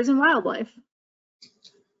 pollinators, and wildlife?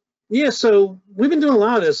 Yeah, so we've been doing a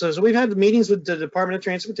lot of this. So we've had meetings with the Department of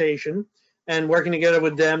Transportation and working together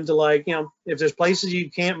with them to like, if there's places you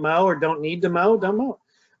can't mow or don't need to mow, don't mow.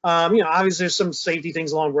 Obviously there's some safety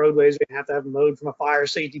things along roadways. We have to have them mowed from a fire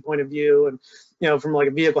safety point of view and, from like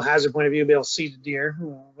a vehicle hazard point of view, be able to see the deer.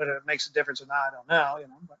 Whether it makes a difference or not, I don't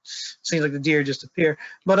know, but it seems like the deer just appear.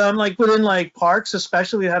 But like within like parks,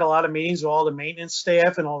 especially, we had a lot of meetings with all the maintenance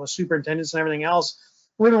staff and all the superintendents and everything else.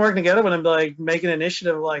 We've been working together with them to like make an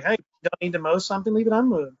initiative like, hey, you don't need to mow something, leave it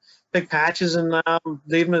unmowed. Pick patches and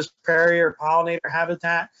leave them as prairie or pollinator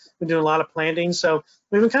habitat. We're doing a lot of planting. So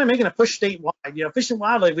we've been kind of making a push statewide. Fish and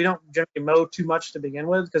wildlife, we don't generally mow too much to begin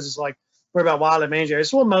with because it's like we're about wildlife management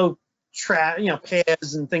areas. So we'll mow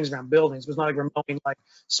paths and things around buildings, but it's not like we're mowing like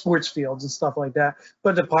sports fields and stuff like that.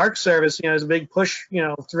 But the Park Service, is a big push,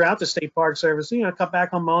 throughout the state Park Service, cut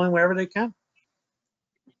back on mowing wherever they can.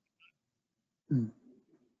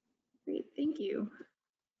 Great, thank you.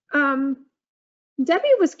 Debbie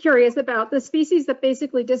was curious about the species that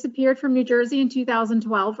basically disappeared from New Jersey in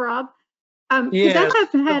 2012, Rob. Could Yeah, that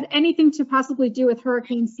have had anything to possibly do with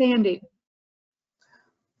Hurricane Sandy?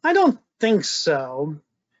 I don't think so,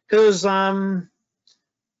 because trying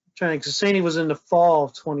to, Sandy was in the fall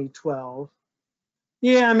of 2012.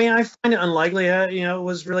 Yeah, I mean, I find it unlikely that, you know, it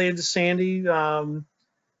was related to Sandy. They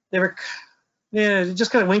were, yeah, it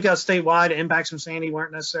just kind of winked out statewide. The impacts from Sandy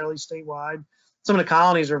weren't necessarily statewide. Some of the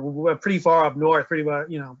colonies were pretty far up north, pretty well,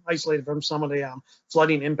 you know, isolated from some of the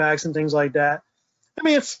flooding impacts and things like that. I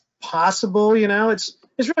mean, it's possible, you know, it's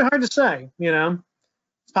really hard to say, you know.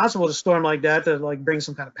 It's possible a storm like that to like bring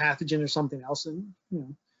some kind of pathogen or something else, and you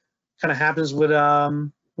know, kind of happens with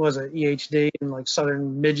what was it, EHD and like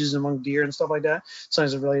southern midges among deer and stuff like that.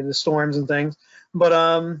 Sometimes it's related to storms and things. But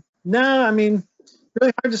no, I mean,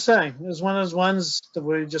 really hard to say. It was one of those ones that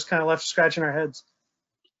we just kind of left scratching our heads.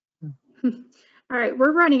 All right,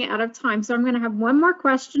 we're running out of time, so I'm going to have one more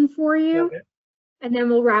question for you, Okay. and then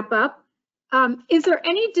we'll wrap up. Is there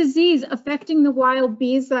any disease affecting the wild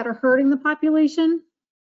bees that are hurting the population?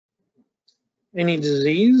 Any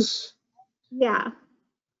disease? Yeah.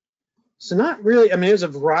 So not really. I mean, there's a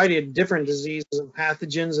variety of different diseases and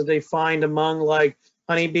pathogens that they find among like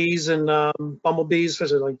honeybees and bumblebees,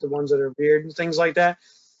 especially like the ones that are weird and things like that.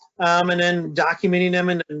 And then documenting them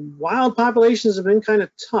in wild populations have been kind of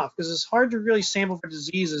tough because it's hard to really sample for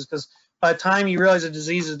diseases, because by the time you realize a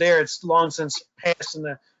disease is there, it's long since passed and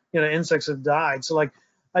the, you know, insects have died. So like,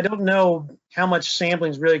 I don't know how much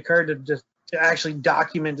sampling's really occurred to actually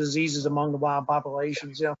document diseases among the wild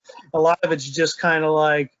populations. You know, a lot of it's just kind of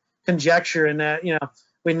like conjecture, in that, you know,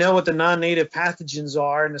 we know what the non-native pathogens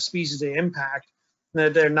are and the species they impact, and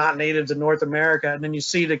that they're not native to North America. And then you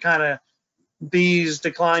see the kind of bees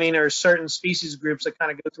declining, or certain species groups that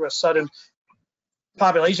kind of go through a sudden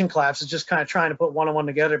population collapse. Is just kind of trying to put one on one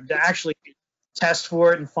together. To actually test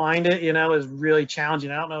for it and find it, you know, is really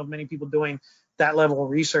challenging. I don't know of many people doing that level of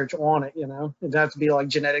research on it, you know. It'd have to be like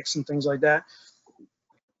genetics and things like that.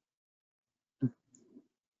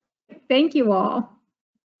 Thank you all.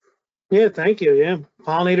 Yeah, thank you. Yeah,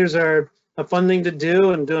 pollinators are a fun thing to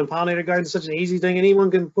do, and doing pollinator gardens is such an easy thing.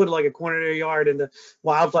 Anyone can put like a corner of their yard into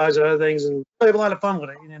wildflowers or other things and really have a lot of fun with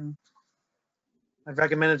it. And I'd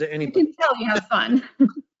recommend it to I anybody. can tell you have fun.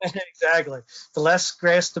 Exactly. The less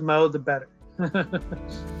grass to mow, the better.